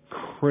an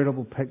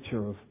incredible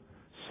picture of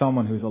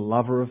someone who's a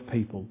lover of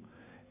people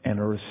and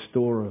a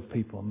restorer of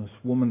people. And this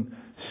woman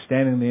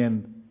standing there,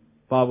 and the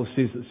Bible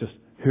says it's just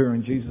her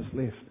and Jesus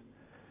left.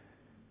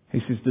 He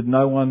says, did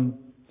no one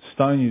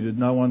stone you? Did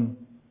no one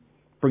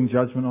bring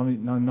judgment on you?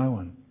 No, no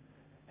one.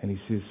 And He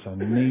says, so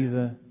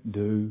neither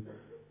do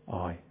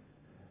I.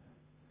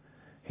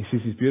 He says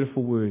these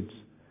beautiful words,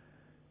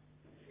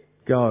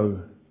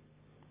 go,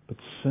 but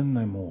sin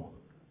no more.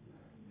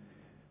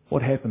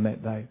 What happened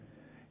that day?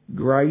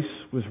 Grace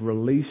was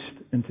released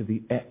into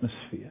the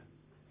atmosphere.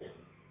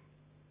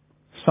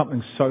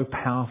 Something so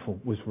powerful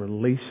was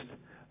released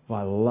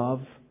by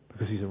love,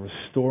 because He's a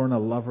restorer and a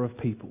lover of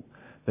people,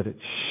 that it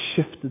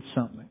shifted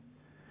something.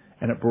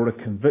 And it brought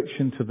a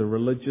conviction to the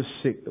religious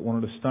sect that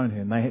wanted to stone her,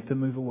 and they had to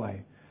move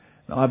away.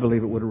 And I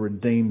believe it would have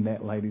redeemed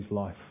that lady's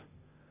life.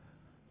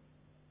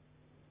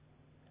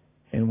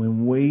 And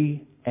when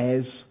we,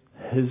 as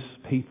His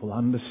people,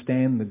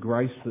 understand the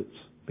grace that's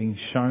being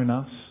shown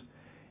us,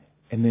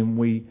 and then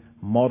we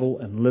model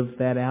and live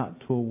that out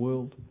to a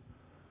world,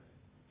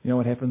 you know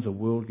what happens? A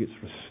world gets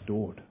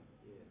restored.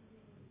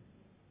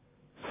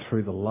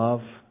 Through the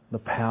love, the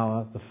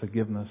power, the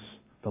forgiveness,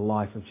 the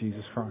life of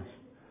Jesus Christ.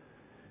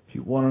 If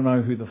you want to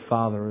know who the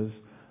Father is,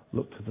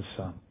 look to the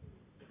Son.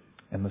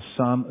 And the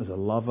Son is a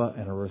lover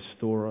and a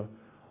restorer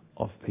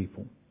of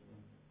people.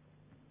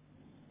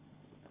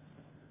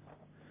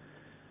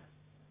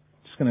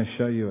 Just going to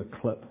show you a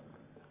clip.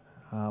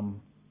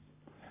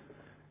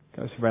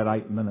 Goes for about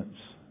 8 minutes.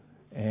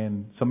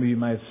 And some of you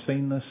may have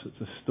seen this.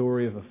 It's a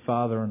story of a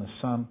father and a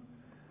son.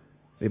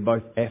 They're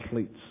both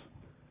athletes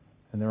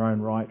in their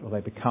own right, or they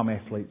become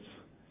athletes.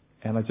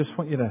 And I just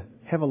want you to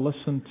have a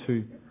listen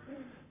to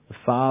the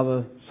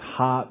father's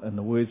heart and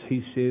the words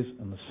he says,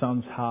 and the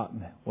son's heart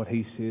and what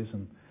he says,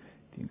 and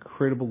the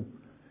incredible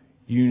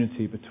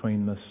unity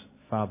between this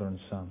father and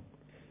son.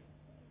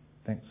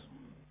 Thanks.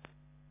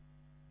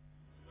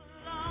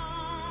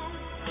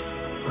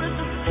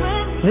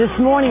 This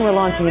morning we're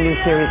launching a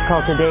new series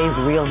called Today's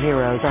Real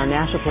Heroes. Our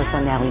national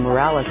correspondent Natalie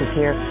Morales is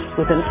here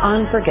with an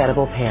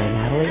unforgettable pair.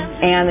 Natalie?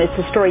 And it's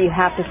a story you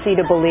have to see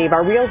to believe.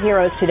 Our real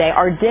heroes today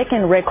are Dick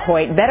and Rick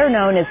Hoyt, better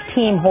known as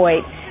Team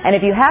Hoyt. And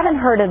if you haven't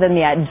heard of them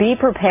yet, be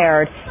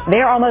prepared.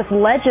 They're almost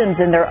legends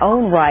in their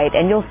own right,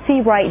 and you'll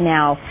see right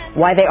now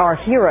why they are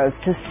heroes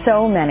to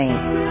so many.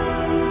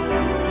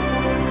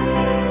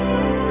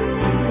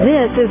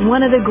 This is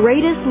one of the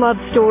greatest love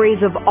stories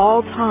of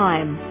all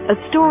time,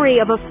 a story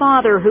of a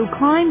father who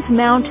climbs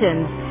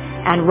mountains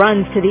and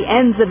runs to the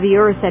ends of the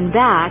earth and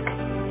back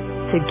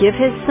to give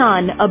his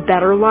son a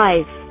better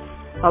life,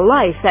 a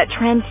life that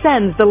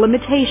transcends the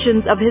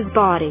limitations of his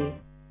body.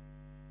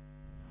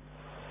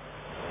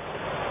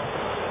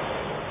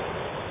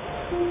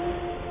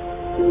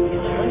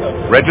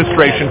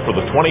 Registration for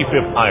the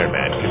 25th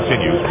Ironman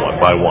continues one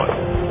by one.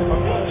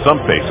 Some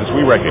faces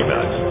we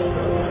recognize.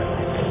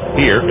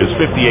 Here is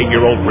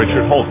 58-year-old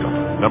Richard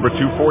Holcomb, number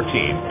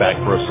 214, back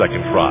for a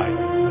second try.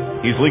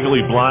 He's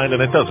legally blind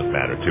and it doesn't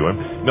matter to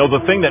him. No, the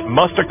thing that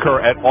must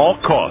occur at all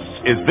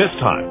costs is this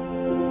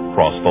time,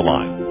 cross the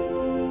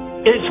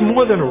line. It's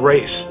more than a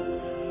race.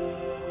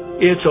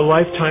 It's a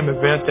lifetime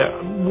event that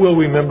we'll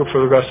remember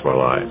for the rest of our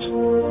lives.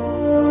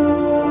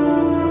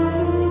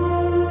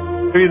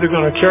 They're either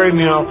going to carry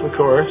me off the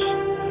course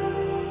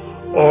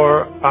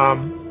or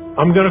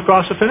I'm going to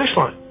cross the finish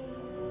line.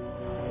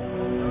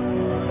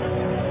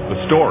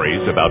 The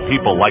stories about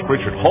people like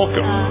Richard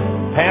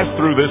Holcomb pass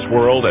through this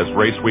world as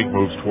Race Week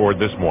moves toward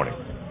this morning.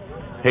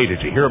 Hey,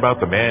 did you hear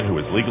about the man who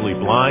is legally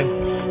blind?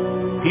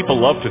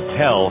 People love to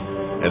tell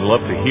and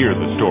love to hear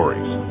the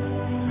stories.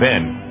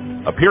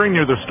 Then, appearing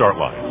near the start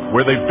line,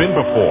 where they've been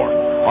before,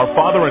 are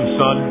father and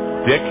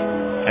son, Dick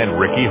and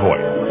Ricky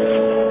Hoyt.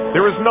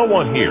 There is no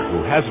one here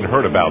who hasn't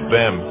heard about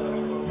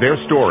them, their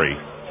story,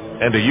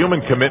 and a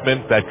human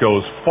commitment that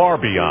goes far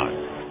beyond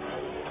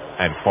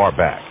and far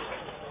back.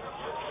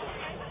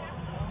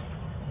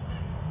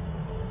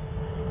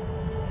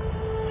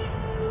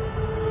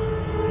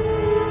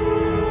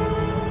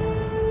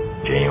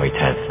 January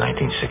 10th,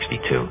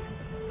 1962.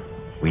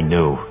 We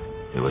knew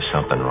there was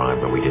something wrong,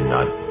 but we did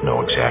not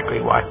know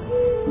exactly what.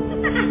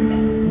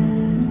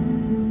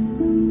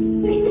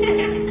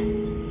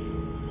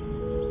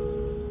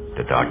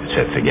 The doctor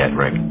said, forget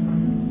Rick.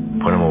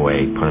 Put him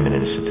away, put him in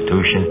an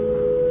institution.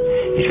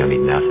 He's going to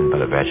be nothing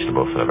but a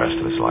vegetable for the rest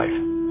of his life.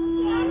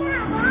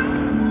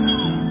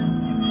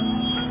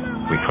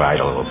 We cried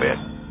a little bit.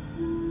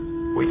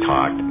 We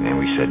talked, and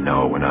we said,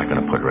 no, we're not going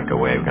to put Rick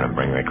away. We're going to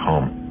bring Rick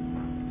home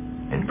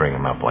and bring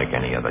him up like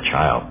any other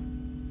child.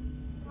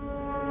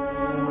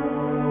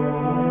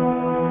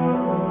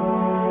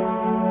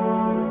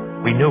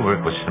 We knew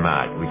Rick was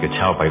smart. We could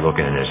tell by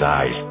looking in his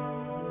eyes.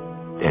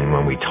 And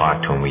when we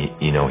talked to him,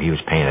 he was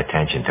paying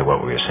attention to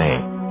what we were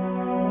saying.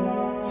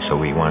 So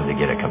we wanted to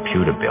get a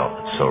computer built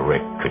so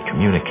Rick could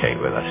communicate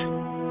with us.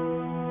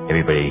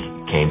 Everybody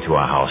came to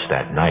our house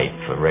that night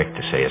for Rick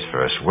to say his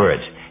first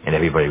words. And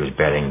everybody was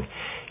betting,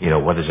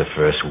 what is the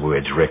first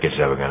words Rick is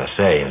ever going to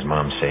say? And his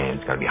mom saying,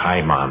 it's going to be,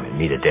 hi, Mom. And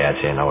me, the dad,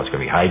 saying, no, it's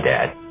going to be, hi,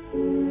 Dad.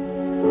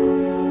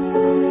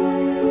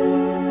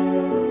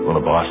 Well,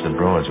 the Boston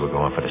Bruins were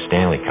going for the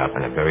Stanley Cup,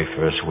 and the very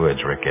first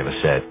words Rick ever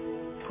said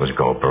was,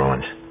 go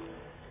Bruins.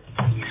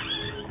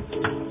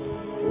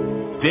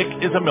 Dick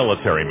is a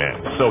military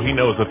man, so he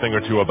knows a thing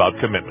or two about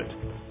commitment.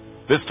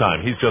 This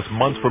time, he's just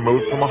months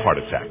removed from a heart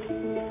attack.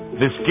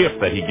 This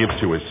gift that he gives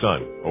to his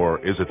son, or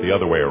is it the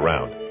other way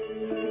around?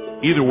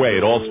 Either way,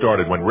 it all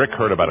started when Rick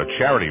heard about a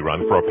charity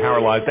run for a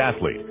paralyzed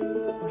athlete.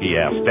 He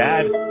asked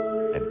Dad,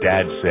 and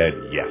Dad said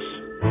yes.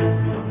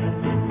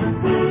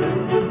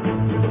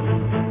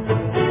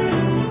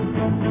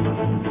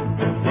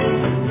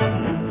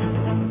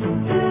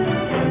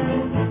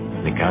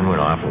 The gun went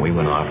off, and we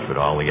went off with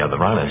all the other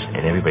runners,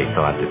 and everybody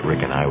thought that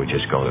Rick and I would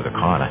just go to the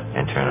corner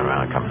and turn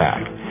around and come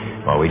back.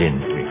 Well, we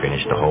didn't. We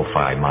finished the whole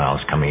 5 miles,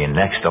 coming in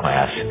next to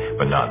last,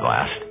 but not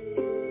last.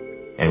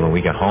 And when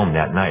we got home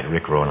that night,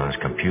 Rick wrote on his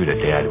computer,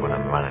 Dad, when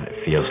I'm running,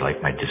 it feels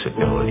like my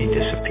disability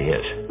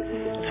disappears.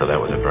 So that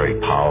was a very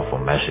powerful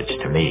message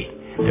to me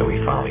that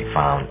we finally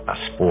found a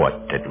sport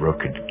that Rick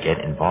could get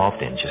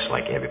involved in just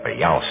like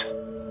everybody else.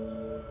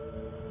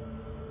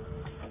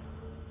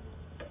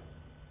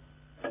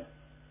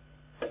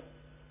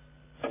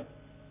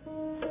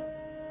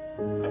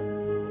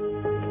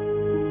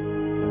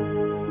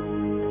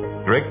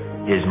 Rick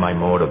is my my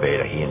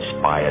motivator. He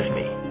inspires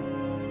me.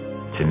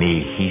 To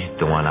me, he's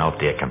the one out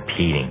there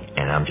competing,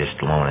 and I'm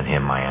just loaning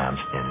him my arms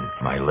and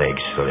my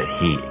legs so that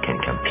he can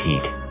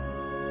compete.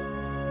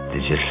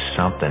 There's just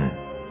something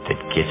that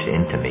gets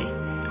into me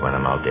when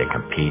I'm out there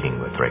competing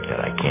with Rick that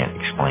I can't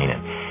explain it,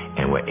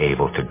 and we're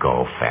able to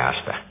go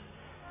faster.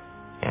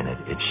 And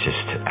it's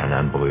just an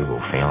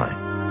unbelievable feeling.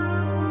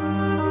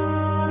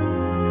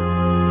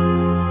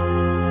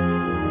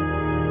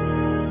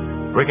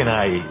 Rick and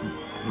I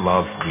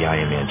love the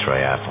Ironman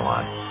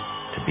triathlon.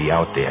 To be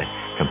out there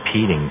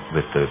competing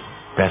with the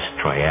best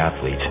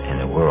triathletes in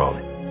the world,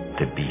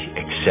 to be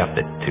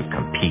accepted to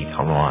compete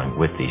along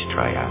with these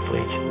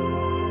triathletes.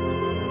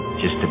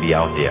 Just to be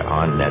out there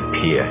on that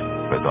pier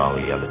with all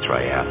the other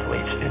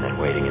triathletes and then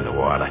waiting in the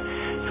water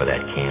for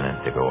that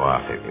cannon to go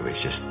off. It was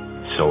just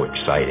so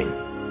exciting.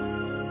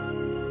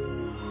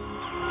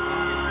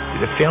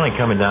 The feeling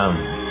coming down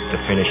the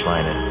finish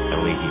line at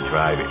Elite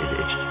Drive,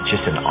 it's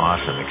just an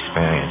awesome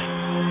experience.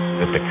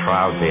 With the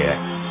crowd there,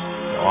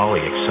 all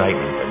the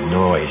excitement, the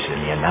noise,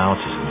 and the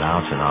announcers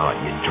announcing all that,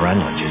 the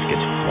adrenaline just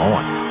gets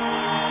flowing.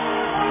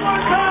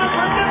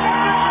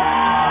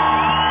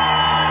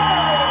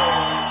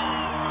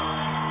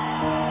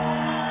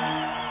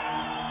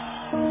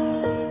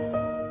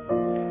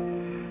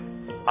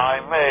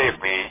 I may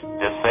be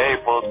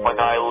disabled, but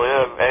I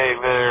live a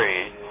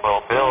very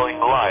fulfilling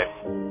life.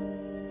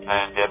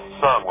 And if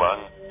someone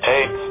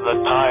takes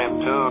the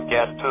time to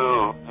get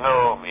to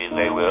know me,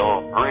 they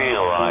will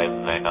realize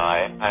that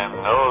I am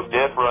no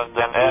different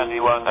than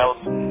anyone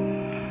else.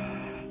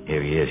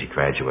 Here he is. He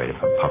graduated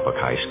from public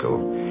high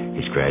school.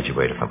 He's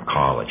graduated from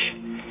college.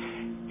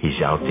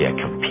 He's out there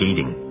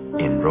competing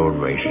in road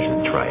races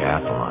and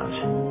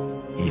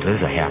triathlons. He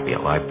lives a happier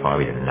life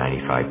probably than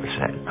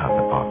 95% of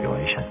the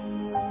population.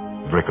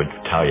 Rick would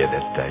tell you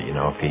that,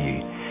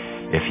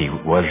 if he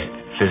was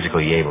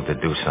physically able to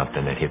do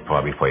something, that he'd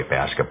probably play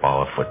basketball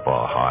or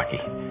football or hockey.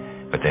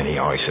 But then he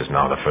always says,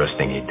 no, the first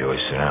thing he'd do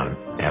is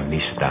have me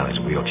sit down in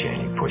his wheelchair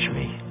and he'd push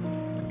me.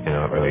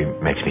 It really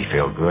makes me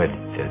feel good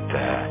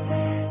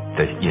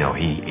that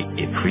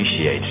he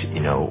appreciates,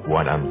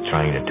 what I'm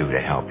trying to do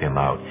to help him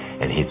out,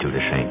 and he'd do the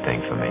same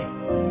thing for me.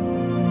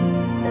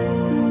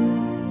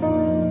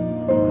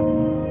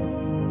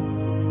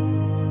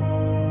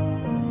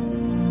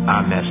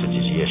 Our message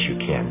is, yes, you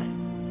can.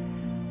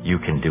 You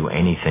can do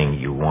anything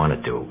you want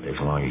to do as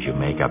long as you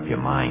make up your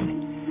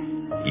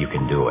mind. You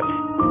can do it.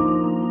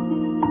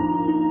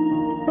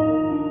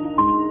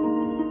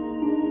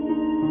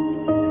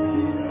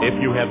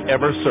 If you have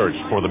ever searched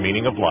for the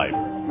meaning of life,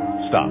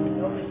 stop.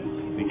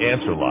 The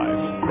answer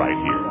lies right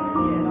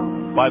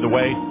here. By the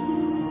way,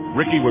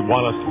 Ricky would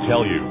want us to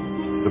tell you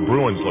the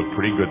Bruins look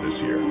pretty good this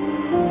year.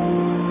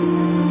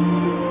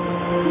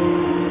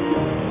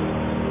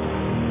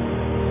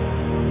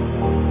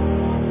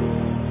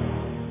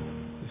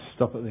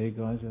 Stop it there,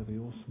 guys. That'd be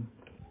awesome.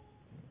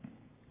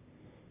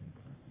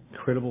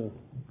 Incredible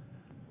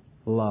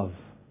love.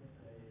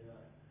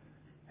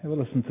 Have a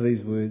listen to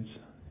these words.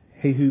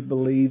 He who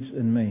believes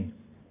in me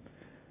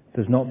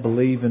does not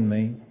believe in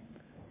me,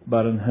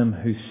 but in him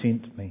who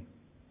sent me.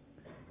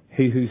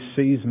 He who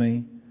sees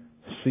me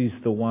sees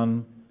the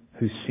one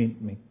who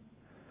sent me.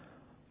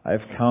 I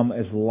have come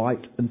as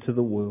light into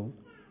the world,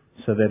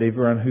 so that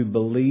everyone who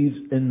believes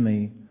in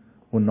me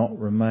will not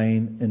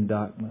remain in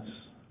darkness.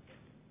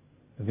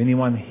 If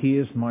anyone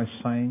hears my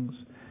sayings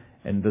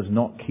and does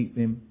not keep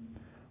them,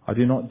 I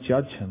do not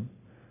judge him,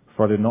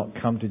 for I did not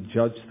come to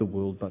judge the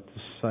world, but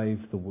to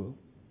save the world.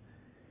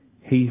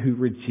 He who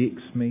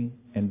rejects me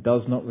and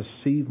does not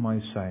receive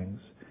my sayings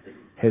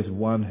has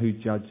one who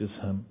judges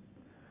him.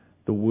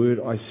 The word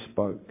I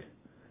spoke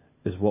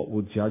is what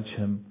will judge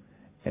him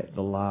at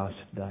the last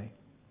day.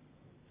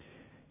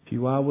 If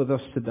you are with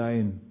us today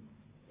and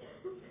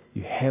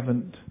you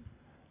haven't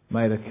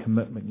made a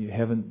commitment, you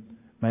haven't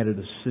made a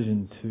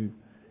decision to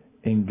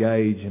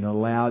engage and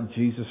allow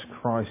Jesus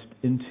Christ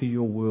into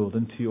your world,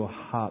 into your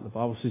heart. The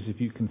Bible says if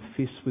you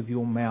confess with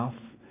your mouth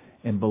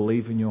and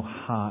believe in your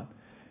heart,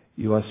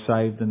 you are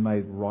saved and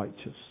made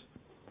righteous.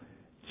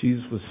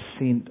 Jesus was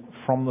sent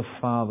from the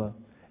Father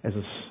as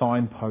a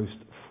signpost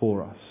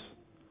for us.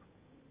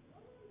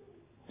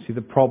 See,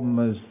 the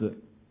problem is that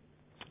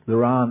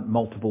there aren't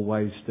multiple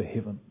ways to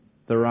heaven.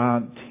 There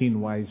aren't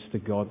 10 ways to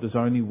God. There's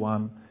only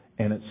one,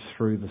 and it's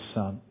through the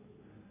Son.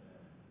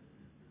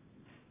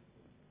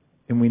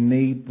 And we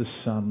need the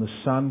Son. The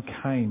Son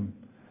came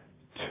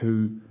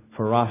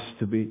for us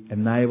to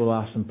enable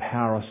us,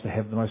 empower us to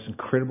have the most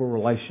incredible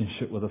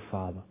relationship with the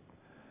Father.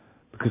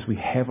 Because we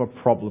have a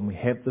problem. We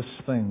have this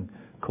thing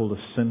called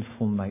a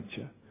sinful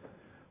nature.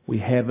 We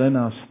have in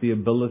us the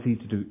ability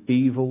to do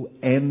evil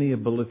and the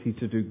ability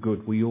to do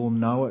good. We all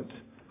know it.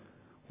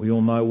 We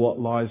all know what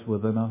lies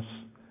within us.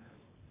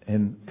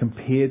 And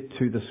compared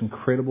to this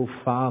incredible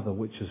Father,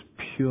 which is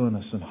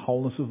pureness and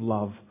wholeness of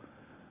love,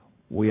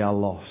 we are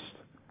lost.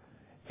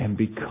 And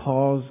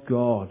because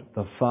God,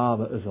 the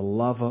Father, is a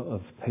lover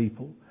of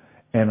people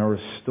and a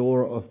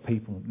restorer of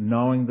people,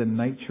 knowing the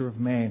nature of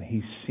man,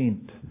 He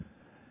sent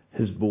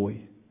His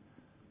boy.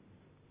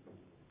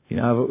 You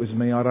know, if it was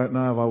me, I don't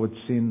know if I would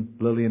send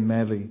Lily and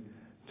Madly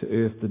to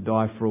earth to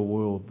die for a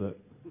world that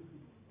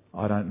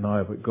I don't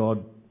know, but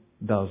God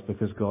does,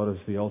 because God is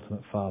the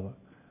ultimate Father.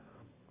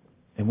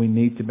 And we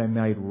need to be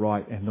made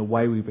right, and the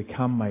way we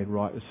become made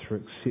right is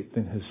through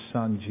accepting His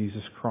Son,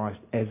 Jesus Christ,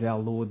 as our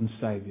Lord and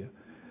Saviour,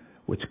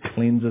 which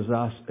cleanses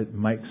us, it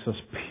makes us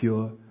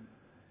pure.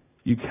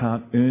 You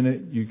can't earn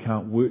it, you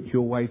can't work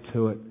your way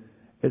to it.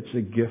 It's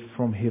a gift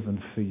from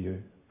heaven for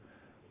you.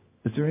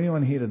 Is there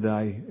anyone here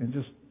today, and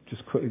just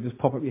quickly, just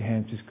pop up your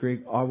hands, just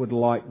Greg, I would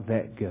like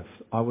that gift.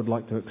 I would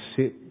like to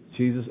accept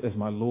Jesus as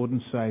my Lord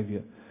and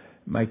Saviour,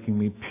 making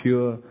me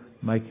pure,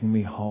 making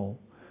me whole,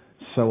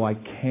 so I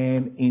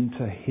can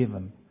enter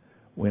heaven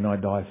when I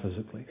die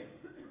physically.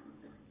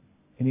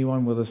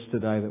 Anyone with us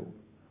today that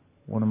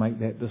want to make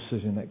that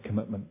decision, that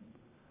commitment?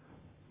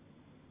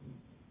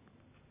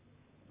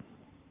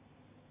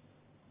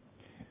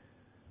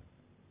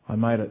 I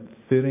made it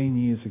 13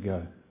 years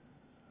ago.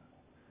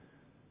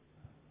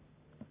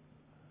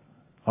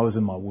 I was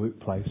in my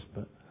workplace,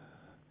 but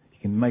you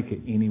can make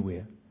it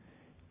anywhere.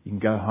 You can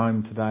go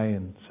home today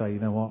and say, you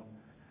know what?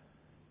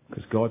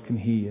 Because God can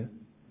hear you.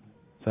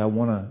 Say, I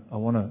want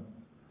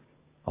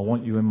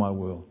you in my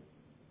world.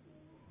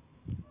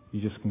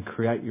 You just can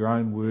create your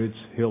own words.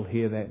 He'll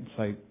hear that and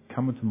say,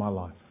 come into my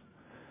life.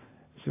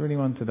 Is there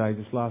anyone today,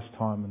 just last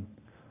time, and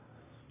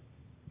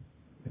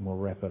then we'll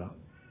wrap it up.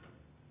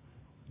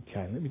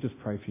 Okay, let me just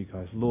pray for you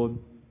guys. Lord,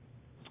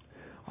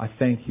 I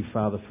thank you,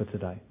 Father, for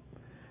today.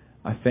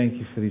 I thank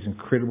you for these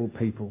incredible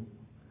people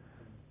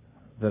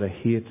that are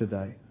here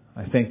today.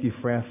 I thank you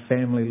for our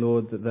family,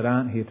 Lord, that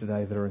aren't here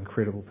today, that are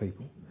incredible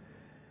people.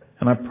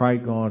 And I pray,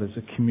 God, as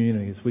a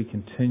community, as we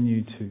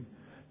continue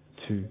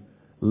to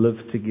live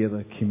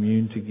together,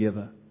 commune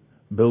together,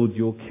 build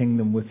your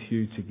kingdom with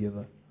you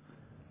together,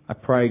 I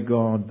pray,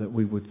 God, that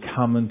we would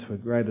come into a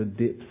greater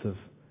depth of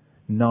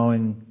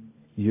knowing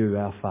you,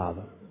 our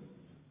Father.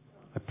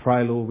 I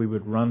pray, Lord, we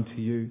would run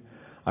to you.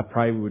 I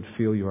pray we would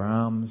feel your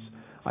arms.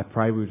 I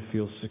pray we would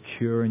feel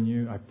secure in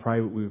you. I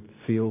pray we would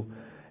feel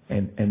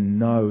and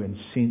know and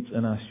sense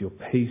in us your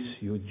peace,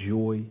 your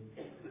joy,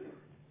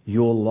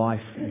 your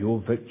life, your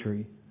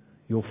victory,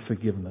 your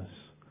forgiveness.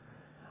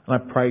 And I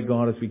pray,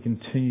 God, as we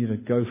continue to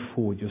go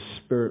forward, your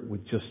Spirit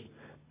would just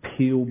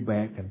peel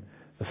back, and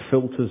the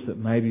filters that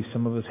maybe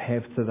some of us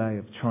have today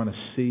of trying to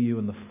see you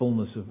in the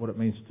fullness of what it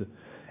means to,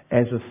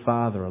 as a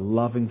Father, a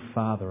loving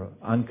Father, an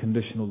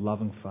unconditional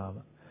loving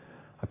Father.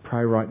 I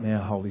pray right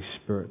now, Holy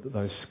Spirit, that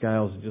those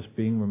scales are just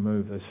being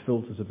removed, those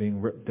filters are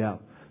being ripped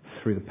out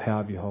through the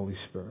power of your Holy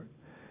Spirit.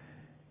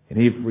 And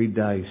every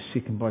day,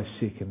 second by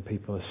second,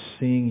 people are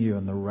seeing you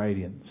in the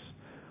radiance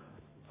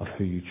of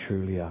who you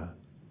truly are.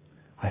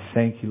 I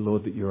thank you,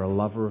 Lord, that you're a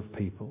lover of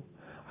people.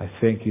 I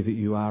thank you that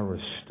you are a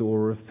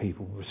restorer of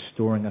people,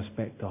 restoring us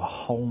back to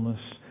wholeness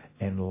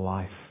and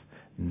life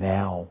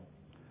now.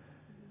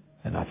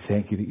 And I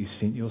thank you that you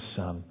sent your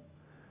Son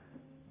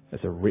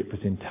as a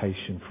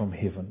representation from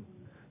heaven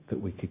that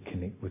we could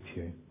connect with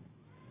you.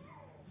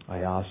 I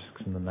ask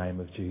in the name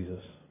of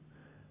Jesus.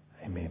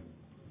 Amen.